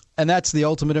 And that's the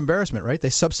ultimate embarrassment, right? They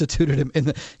substituted him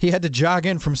he had to jog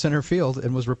in from center field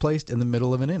and was replaced in the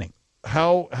middle of an inning.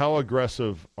 How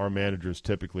aggressive are managers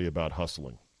typically about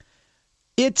hustling?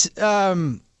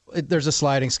 There's a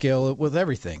sliding scale with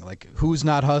everything. Like, who's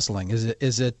not hustling?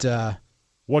 Is it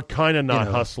what kind of not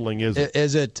hustling is it?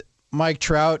 Is it Mike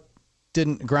Trout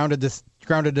didn't grounded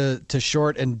to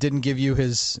short and didn't give you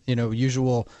his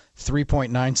usual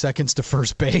 3.9 seconds to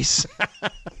first base?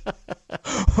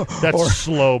 That's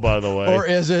slow, by the way. Or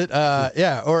is it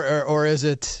or is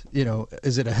it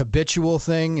is it a habitual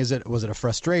thing? Was it a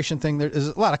frustration thing? There's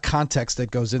a lot of context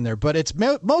that goes in there, but it's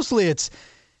mostly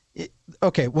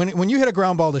okay, when you hit a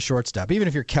ground ball to shortstop, even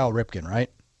if you're Cal Ripken,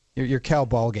 right? Your Cal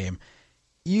ball game,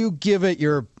 give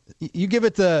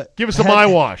us some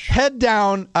eyewash. Head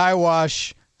down,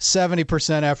 eyewash,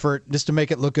 70% effort just to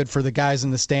make it look good for the guys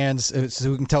in the stands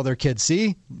so we can tell their kids,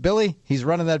 see, Billy, he's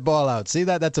running that ball out. See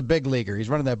that? That's a big leaguer. He's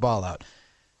running that ball out.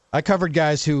 I covered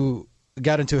guys who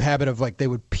got into a habit of they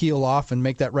would peel off and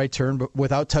make that right turn but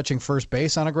without touching first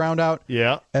base on a ground out.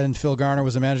 Yeah. And Phil Garner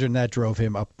was a manager, and that drove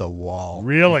him up the wall.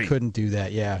 Really? You couldn't do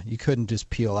that. Yeah. You couldn't just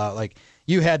peel out.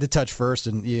 You had to touch first,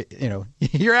 and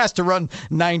you're asked to run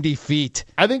 90 feet.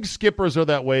 I think skippers are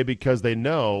that way because they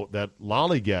know that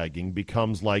lollygagging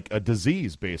becomes like a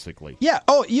disease, basically. Yeah.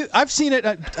 Oh, I've seen it.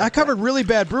 I covered really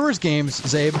bad Brewers games,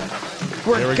 Zabe,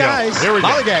 where guys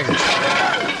lollygaggers.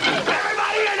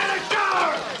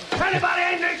 Anybody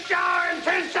in the shower in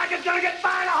 10 seconds gonna get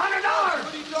fined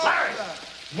 $100. Larry.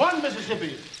 1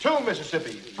 Mississippi, 2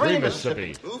 Mississippi, 3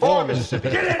 Mississippi, 4 Mississippi,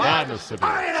 5 Mississippi,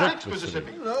 6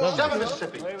 Mississippi, 7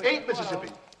 Mississippi, 8 Mississippi,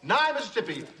 9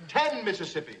 Mississippi, 10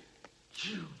 Mississippi.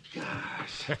 You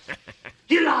guys,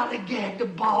 you lollygag the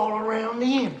ball around the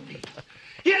infield.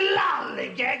 You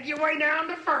lollygag your way down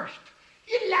to first.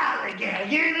 You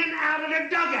lollygag in and out of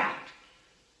the dugout.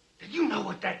 Do you know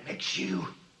what that makes you,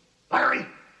 Larry?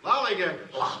 Lollygaggers.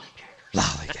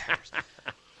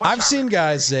 I've seen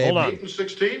guys say 8 and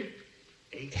 16.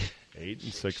 8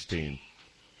 and 16.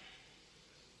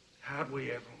 How'd we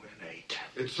ever win 8?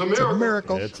 It's a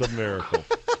miracle. It's a miracle.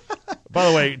 By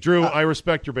the way, Drew, I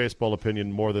respect your baseball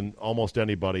opinion more than almost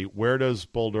anybody. Where does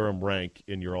Bull Durham rank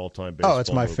in your all-time baseball? Oh,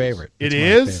 it's my favorite. It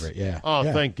is? My favorite, yeah. Oh,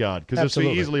 yeah. Thank God, because it's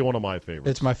easily one of my favorites.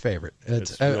 It's my favorite. Really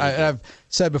I've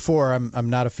said before,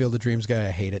 I'm not a Field of Dreams guy.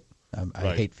 I hate it.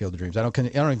 I hate Field of Dreams. I don't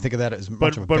even think of that as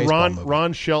much of a baseball movie.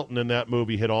 Ron Shelton in that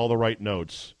movie hit all the right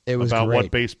notes about great.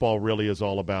 what baseball really is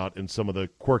all about and some of the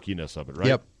quirkiness of it, right?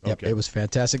 Yep. Okay. It was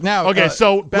fantastic. Now, okay,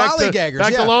 so back to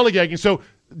lollygagging. So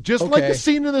just like the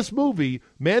scene in this movie,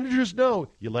 managers know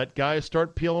you let guys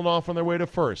start peeling off on their way to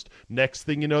first. Next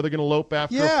thing you know, they're going to lope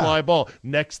after a fly ball.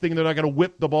 Next thing, they're not going to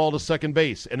whip the ball to second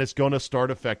base, and it's going to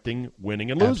start affecting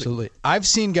winning and losing. Absolutely. I've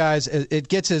seen guys, it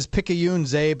gets as picayune,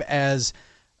 Zabe, as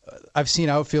I've seen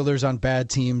outfielders on bad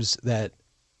teams that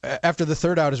after the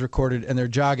third out is recorded and they're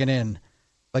jogging in,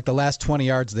 like the last 20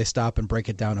 yards, they stop and break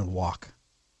it down and walk.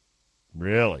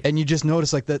 Really? And you just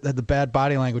notice the bad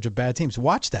body language of bad teams.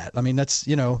 Watch that. I mean, that's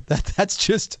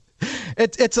just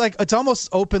it's almost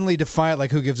openly defiant.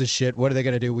 Like, who gives a shit? What are they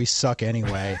going to do? We suck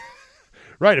anyway.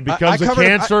 Right. It becomes a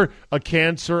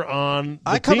cancer on the team.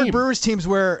 I covered Brewers teams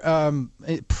where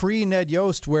pre-Ned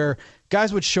Yost, where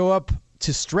guys would show up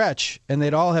to stretch and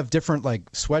they'd all have different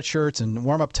sweatshirts and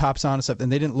warm-up tops on and stuff,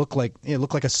 and they didn't look like a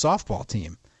softball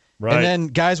team. Right. And then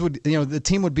guys would, the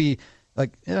team would be a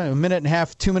minute and a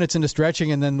half, 2 minutes into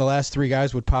stretching, and then the last 3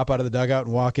 guys would pop out of the dugout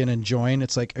and walk in and join.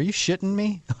 It's like, are you shitting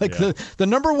me? The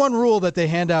number one rule that they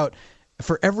hand out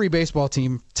for every baseball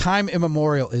team, time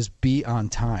immemorial is be on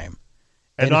time.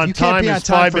 And if on you can't time be on is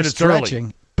time 5 for minutes stretching,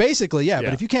 early. Basically, yeah,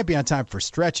 but if you can't be on time for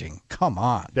stretching, come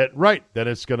on. Then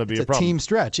it's going to be It's a problem. team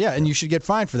stretch, yeah, and you should get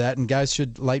fined for that, and guys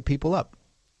should light people up.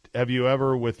 Have you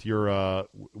ever with your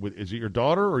is it your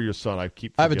daughter or your son? I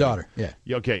have a daughter, yeah.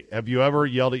 Okay. Have you ever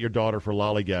yelled at your daughter for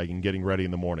lollygagging getting ready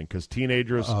in the morning? Because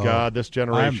teenagers, God, this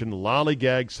generation,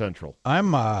 lollygag central.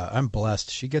 I'm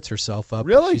blessed. She gets herself up.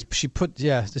 Really? She put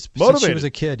since Motivated. she was a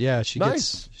kid, yeah. She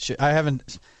Nice. I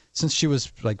haven't since she was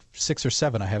like 6 or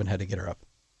 7. I haven't had to get her up.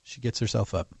 She gets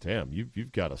herself up. Damn,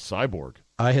 you've got a cyborg.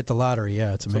 I hit the lottery.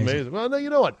 Yeah, it's amazing. Well, no, you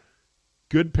know what?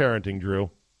 Good parenting,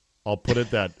 Drew. I'll put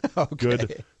it that. Okay.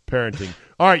 Good parenting.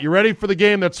 All right, you ready for the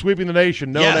game that's sweeping the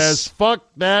nation, known as Fuck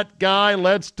That Guy?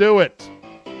 Let's do it.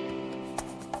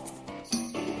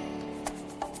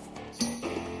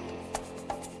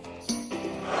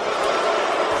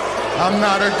 I'm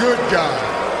not a good guy.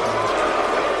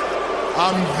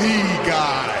 I'm the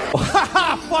guy.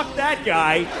 Fuck that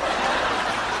guy.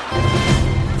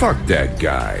 Fuck that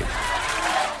guy.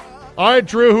 All right,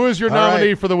 Drew, who is your All nominee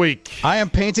right. for the week? I am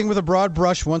painting with a broad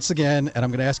brush once again, and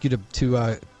I'm going to ask you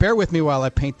to bear with me while I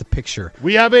paint the picture.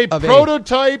 We have a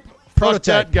prototype. Fuck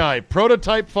that guy.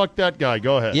 Prototype. Fuck that guy.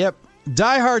 Go ahead. Yep.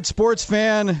 Diehard sports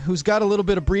fan who's got a little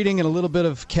bit of breeding and a little bit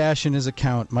of cash in his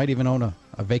account. Might even own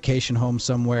a vacation home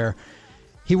somewhere.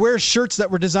 He wears shirts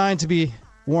that were designed to be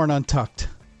worn untucked.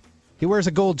 He wears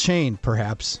a gold chain,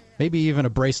 perhaps. Maybe even a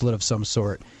bracelet of some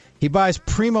sort. He buys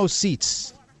primo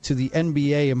seats to the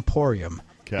NBA Emporium.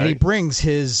 Okay. And he brings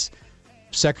his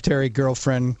secretary,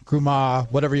 girlfriend,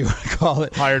 grooma, whatever you want to call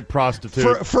it. Hired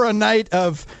prostitute. For a night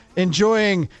of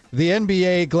enjoying the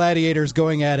NBA gladiators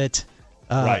going at it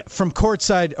from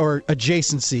courtside or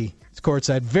adjacency. It's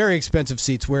courtside. Very expensive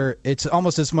seats where it's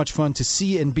almost as much fun to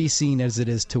see and be seen as it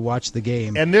is to watch the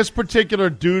game. And this particular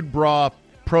dude bra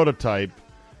prototype,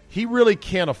 he really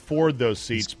can't afford those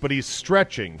seats, but he's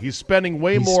stretching. He's spending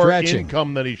way more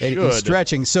income than he should. He's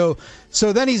stretching. So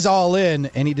then he's all in,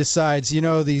 and he decides,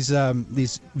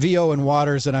 these VO and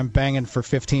waters that I'm banging for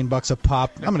 $15 a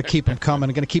pop, I'm going to keep them coming.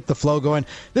 I'm going to keep the flow going.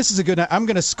 This is a good night. I'm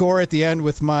going to score at the end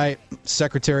with my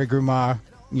secretary, grooma,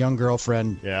 young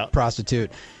girlfriend,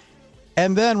 prostitute.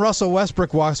 And then Russell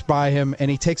Westbrook walks by him,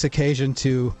 and he takes occasion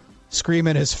to scream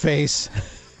in his face.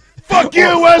 Fuck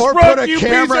you, Westbrook! Or put a you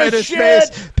camera in piece his of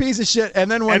shit! face. Piece of shit.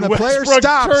 And then when the player Westbrook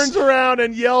stops, turns around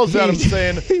and yells at him,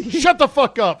 saying, "Shut the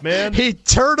fuck up, man!" He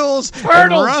turtles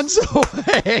and runs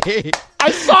away.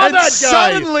 I saw that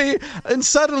guy.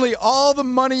 Suddenly, all the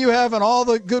money you have and all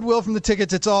the goodwill from the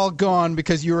tickets, it's all gone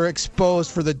because you were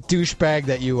exposed for the douchebag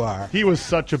that you are. He was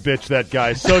such a bitch, that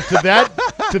guy. So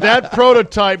to that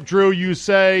prototype, Drew, you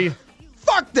say,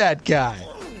 "Fuck that guy."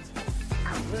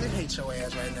 I really hate your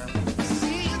ass right now.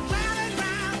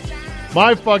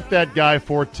 My fuck that guy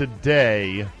for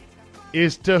today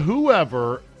is to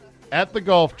whoever at the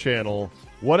Golf Channel,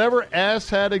 whatever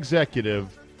asshat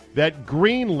executive that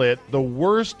greenlit the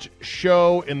worst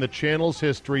show in the channel's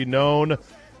history known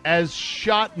as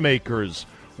Shot Makers,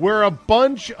 where a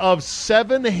bunch of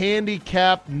 7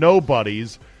 handicapped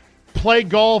nobodies play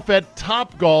golf at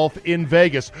Top Golf in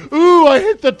Vegas. Ooh, I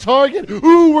hit the target.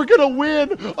 Ooh, we're going to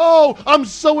win. Oh, I'm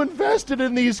so invested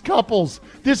in these couples.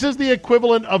 This is the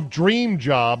equivalent of Dream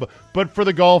Job, but for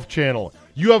the Golf Channel.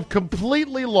 You have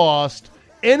completely lost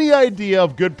any idea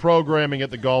of good programming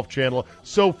at the Golf Channel.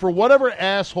 So for whatever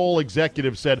asshole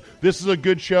executive said, this is a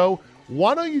good show,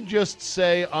 why don't you just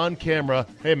say on camera,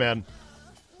 hey, man,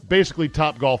 basically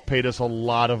Top Golf paid us a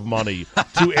lot of money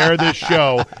to air this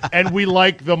show, and we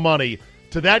like the money.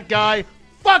 To that guy,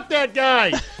 fuck that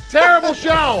guy. Terrible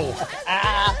show.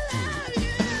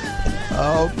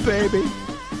 Oh, baby.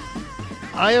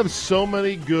 I have so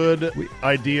many good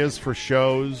ideas for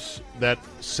shows that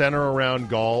center around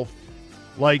golf.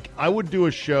 Like, I would do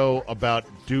a show about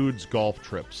dudes' golf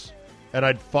trips, and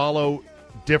I'd follow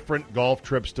different golf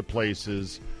trips to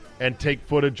places and take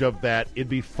footage of that. It'd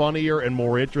be funnier and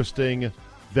more interesting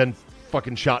than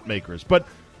fucking Shot Makers. But,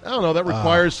 I don't know, that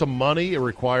requires some money. It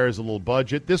requires a little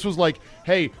budget. This was like,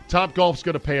 hey, Top Golf's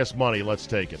going to pay us money. Let's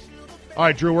take it. All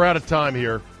right, Drew, we're out of time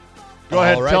here. Go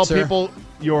ahead, tell people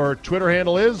your Twitter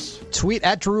handle is. Tweet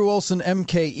at Drew Olson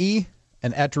MKE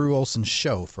and at Drew Olson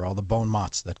Show for all the bone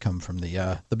mots that come from the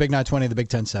Big 920, the Big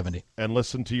 1070. And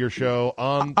listen to your show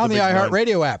on the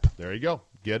iHeartRadio app. There you go.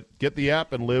 Get the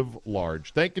app and live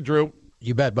large. Thank you, Drew.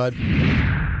 You bet, bud.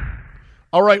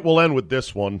 All right, we'll end with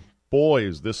this one. Boy,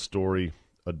 is this story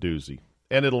a doozy.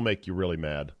 And it'll make you really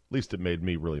mad. At least it made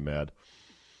me really mad.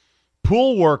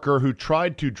 Pool worker who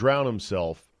tried to drown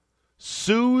himself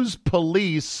sues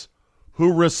police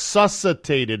who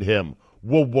resuscitated him.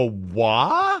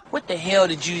 What? What the hell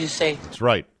did you just say? That's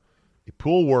right. A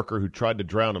pool worker who tried to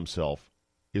drown himself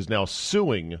is now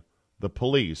suing the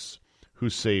police who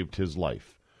saved his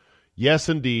life. Yes,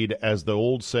 indeed, as the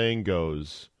old saying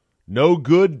goes, no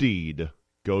good deed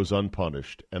goes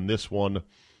unpunished, and this one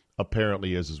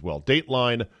apparently is as well.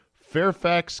 Dateline,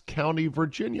 Fairfax County,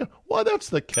 Virginia. Well, that's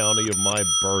the county of my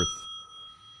birth.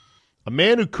 A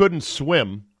man who couldn't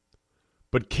swim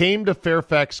but came to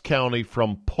Fairfax County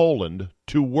from Poland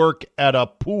to work at a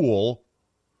pool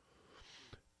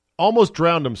almost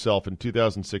drowned himself in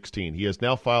 2016. He has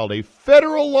now filed a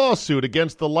federal lawsuit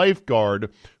against the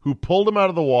lifeguard who pulled him out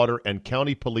of the water and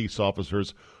county police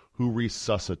officers who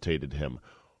resuscitated him.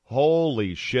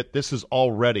 Holy shit, this is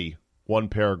already one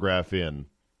paragraph in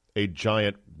a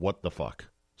giant what the fuck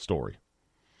story.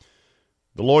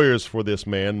 The lawyers for this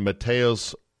man,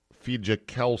 Mateusz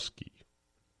Fidzikowski,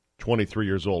 23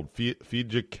 years old,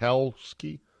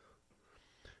 Fidzikowski,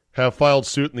 have filed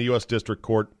suit in the U.S. District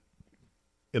Court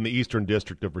in the Eastern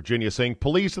District of Virginia, saying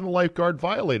police and the lifeguard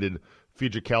violated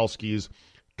Fidzikowski's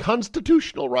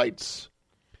constitutional rights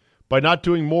by not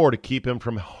doing more to keep him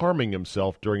from harming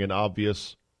himself during an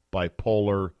obvious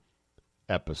bipolar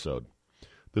episode.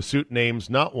 The suit names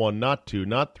not one, not two,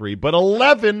 not three, but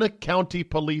 11 county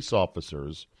police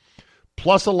officers,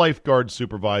 plus a lifeguard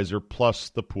supervisor, plus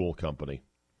the pool company.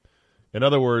 In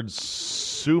other words,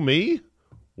 sue me?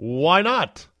 Why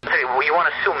not? Hey, you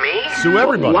want to sue me? Sue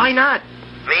everybody. Why not?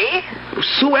 Me?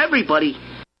 Sue everybody.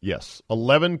 Yes,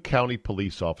 11 county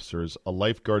police officers, a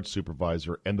lifeguard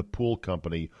supervisor, and the pool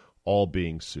company all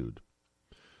being sued.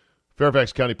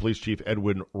 Fairfax County Police Chief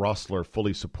Edwin Rossler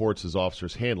fully supports his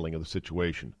officers' handling of the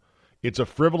situation. It's a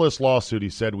frivolous lawsuit, he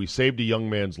said. We saved a young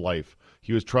man's life.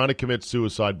 He was trying to commit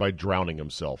suicide by drowning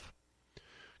himself.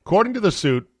 According to the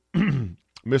suit,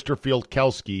 Mr.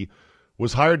 Fielkowski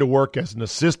was hired to work as an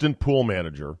assistant pool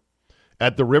manager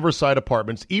at the Riverside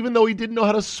Apartments, even though he didn't know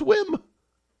how to swim.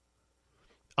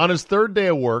 On his third day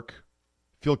of work,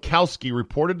 Fielkowski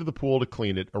reported to the pool to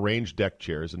clean it, arrange deck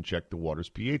chairs, and check the water's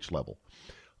pH level.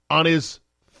 On his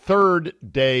third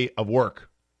day of work,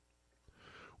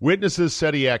 witnesses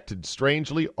said he acted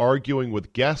strangely, arguing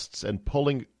with guests and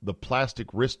pulling the plastic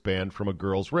wristband from a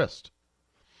girl's wrist.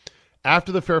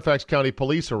 After the Fairfax County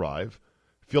Police arrived,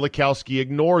 Fielkowski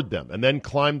ignored them and then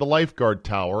climbed the lifeguard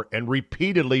tower and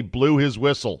repeatedly blew his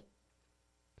whistle.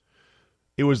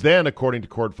 It was then, according to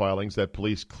court filings, that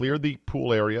police cleared the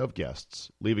pool area of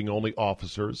guests, leaving only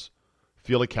officers,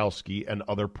 Fielkowski, and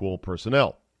other pool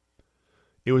personnel.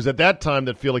 It was at that time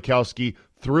that Fielkowski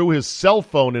threw his cell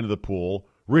phone into the pool,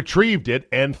 retrieved it,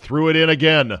 and threw it in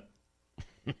again.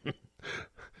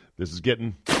 This is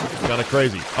getting kind of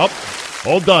crazy. Oh,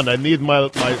 hold on. I need my...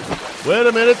 Wait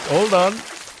a minute. Hold on.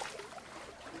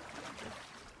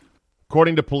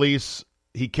 According to police,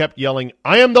 he kept yelling,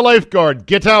 "I am the lifeguard!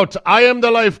 Get out! I am the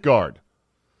lifeguard!"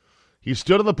 He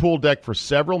stood on the pool deck for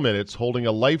several minutes holding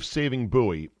a life-saving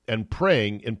buoy and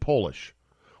praying in Polish,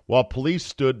 while police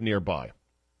stood nearby.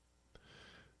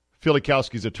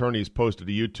 Fielkowski's attorneys posted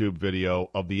a YouTube video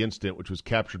of the incident, which was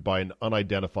captured by an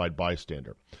unidentified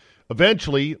bystander.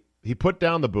 Eventually, he put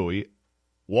down the buoy,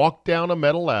 walked down a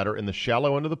metal ladder in the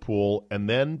shallow end of the pool, and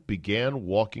then began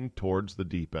walking towards the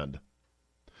deep end.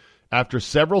 After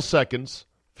several seconds,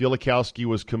 Fielkowski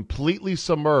was completely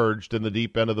submerged in the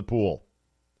deep end of the pool.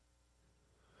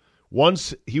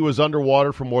 Once he was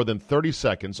underwater for more than 30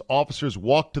 seconds, officers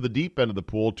walked to the deep end of the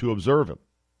pool to observe him.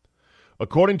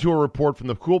 According to a report from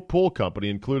the pool company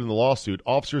included in the lawsuit,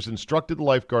 officers instructed the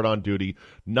lifeguard on duty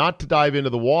not to dive into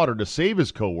the water to save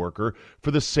his coworker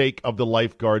for the sake of the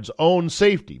lifeguard's own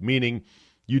safety, meaning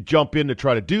you jump in to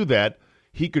try to do that,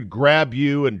 he could grab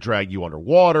you and drag you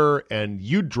underwater, and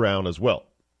you'd drown as well.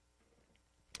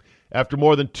 After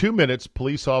more than 2 minutes,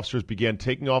 police officers began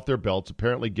taking off their belts,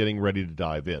 apparently getting ready to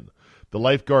dive in. The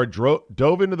lifeguard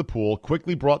dove into the pool,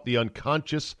 quickly brought the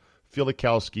unconscious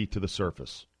Fielkowski to the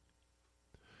surface.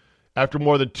 After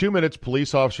more than 2 minutes,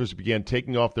 police officers began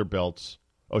taking off their belts.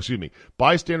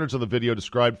 Bystanders on the video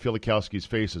described Fielkowski's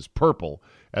face as purple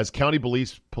as county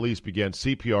police began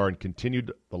CPR and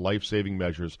continued the life-saving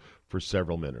measures for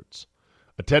several minutes.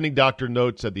 Attending doctor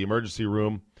notes at the emergency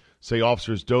room say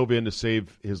officers dove in to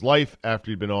save his life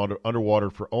after he'd been underwater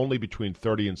for only between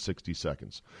 30 and 60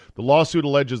 seconds. The lawsuit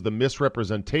alleges the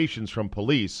misrepresentations from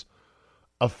police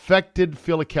affected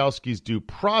Fielkowski's due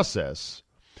process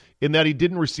in that he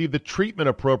didn't receive the treatment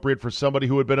appropriate for somebody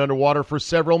who had been underwater for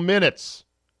several minutes.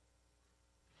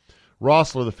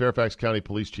 Rossler, the Fairfax County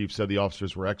Police Chief, said the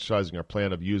officers were exercising our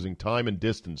plan of using time and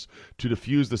distance to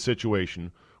defuse the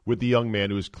situation with the young man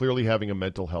who was clearly having a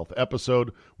mental health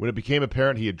episode. When it became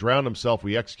apparent he had drowned himself,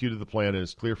 we executed the plan, and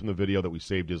it's clear from the video that we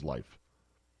saved his life.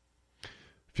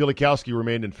 Filikowski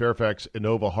remained in Fairfax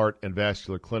Inova Heart and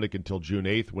Vascular Clinic until June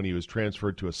 8th, when he was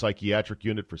transferred to a psychiatric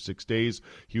unit for 6 days.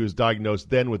 He was diagnosed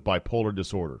then with bipolar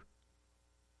disorder.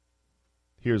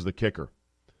 Here's the kicker.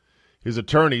 His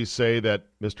attorneys say that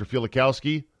Mr.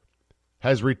 Filikowski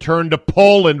has returned to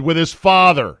Poland with his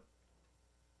father.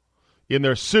 In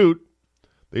their suit,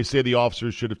 they say the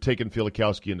officers should have taken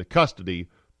Filikowski into custody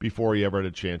before he ever had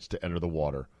a chance to enter the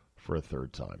water for a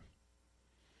third time.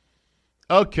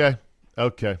 Okay,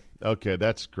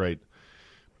 that's great.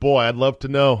 Boy, I'd love to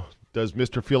know, does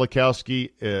Mr.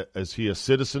 Filikowski, is he a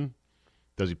citizen?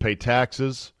 Does he pay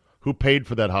taxes? Who paid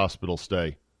for that hospital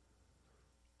stay?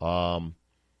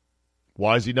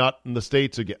 Why is he not in the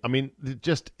States again? I mean,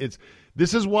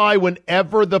 this is why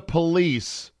whenever the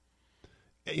police,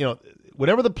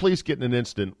 whenever the police get in an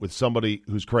incident with somebody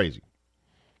who's crazy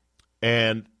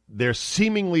and there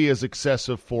seemingly is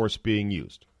excessive force being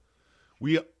used,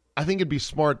 I think it'd be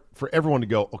smart for everyone to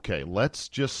go, okay, let's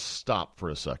just stop for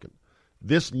a second.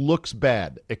 This looks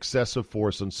bad, excessive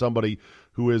force on somebody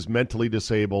who is mentally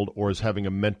disabled or is having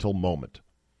a mental moment.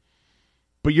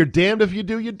 But you're damned if you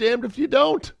do, you're damned if you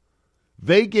don't.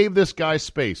 They gave this guy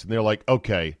space, and they're like,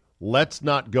 okay, let's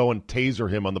not go and taser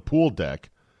him on the pool deck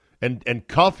and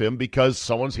cuff him because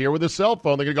someone's here with a cell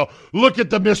phone. They're going to go, look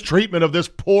at the mistreatment of this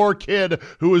poor kid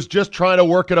who is just trying to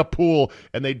work at a pool.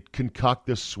 And they concoct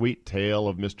this sweet tale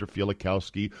of Mr.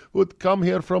 Filikowski, who had come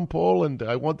here from Poland.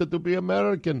 I wanted to be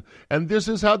American, and this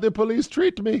is how the police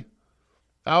treat me.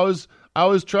 I was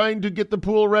trying to get the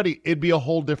pool ready. It'd be a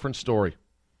whole different story.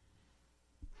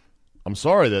 I'm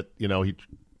sorry that, he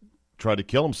tried to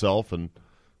kill himself and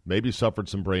maybe suffered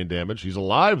some brain damage. He's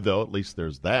alive, though. At least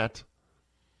there's that.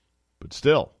 But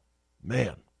still,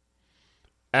 man,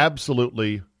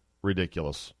 absolutely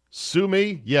ridiculous. Sue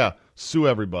me? Yeah, sue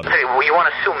everybody. Hey, well, you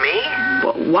want to sue me?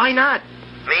 Well, why not?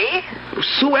 Me?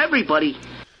 Sue everybody.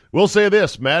 We'll say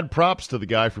this, mad props to the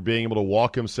guy for being able to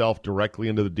walk himself directly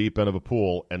into the deep end of a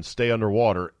pool and stay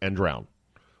underwater and drown.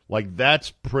 Like, that's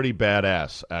pretty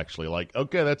badass, actually. Like,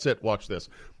 okay, that's it. Watch this.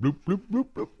 Bloop, bloop, bloop,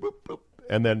 bloop, bloop, bloop.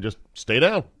 And then just stay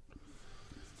down.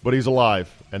 But he's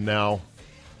alive, and now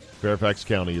Fairfax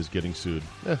County is getting sued.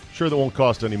 Sure, that won't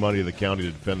cost any money to the county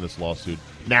to defend this lawsuit.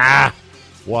 Nah.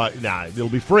 Why? Nah, it'll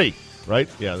be free, right?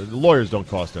 Yeah, the lawyers don't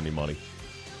cost any money.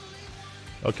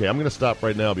 Okay, I'm going to stop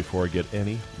right now before I get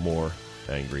any more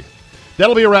angry.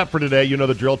 That'll be a wrap for today. You know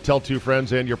the drill. Tell 2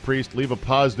 friends and your priest. Leave a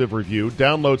positive review.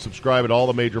 Download, subscribe at all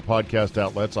the major podcast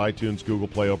outlets, iTunes, Google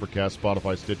Play, Overcast,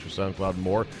 Spotify, Stitcher, SoundCloud, and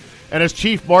more. And as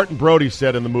Chief Martin Brody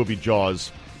said in the movie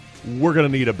Jaws, we're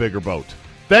going to need a bigger boat.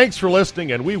 Thanks for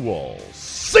listening, and we will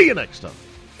see you next time.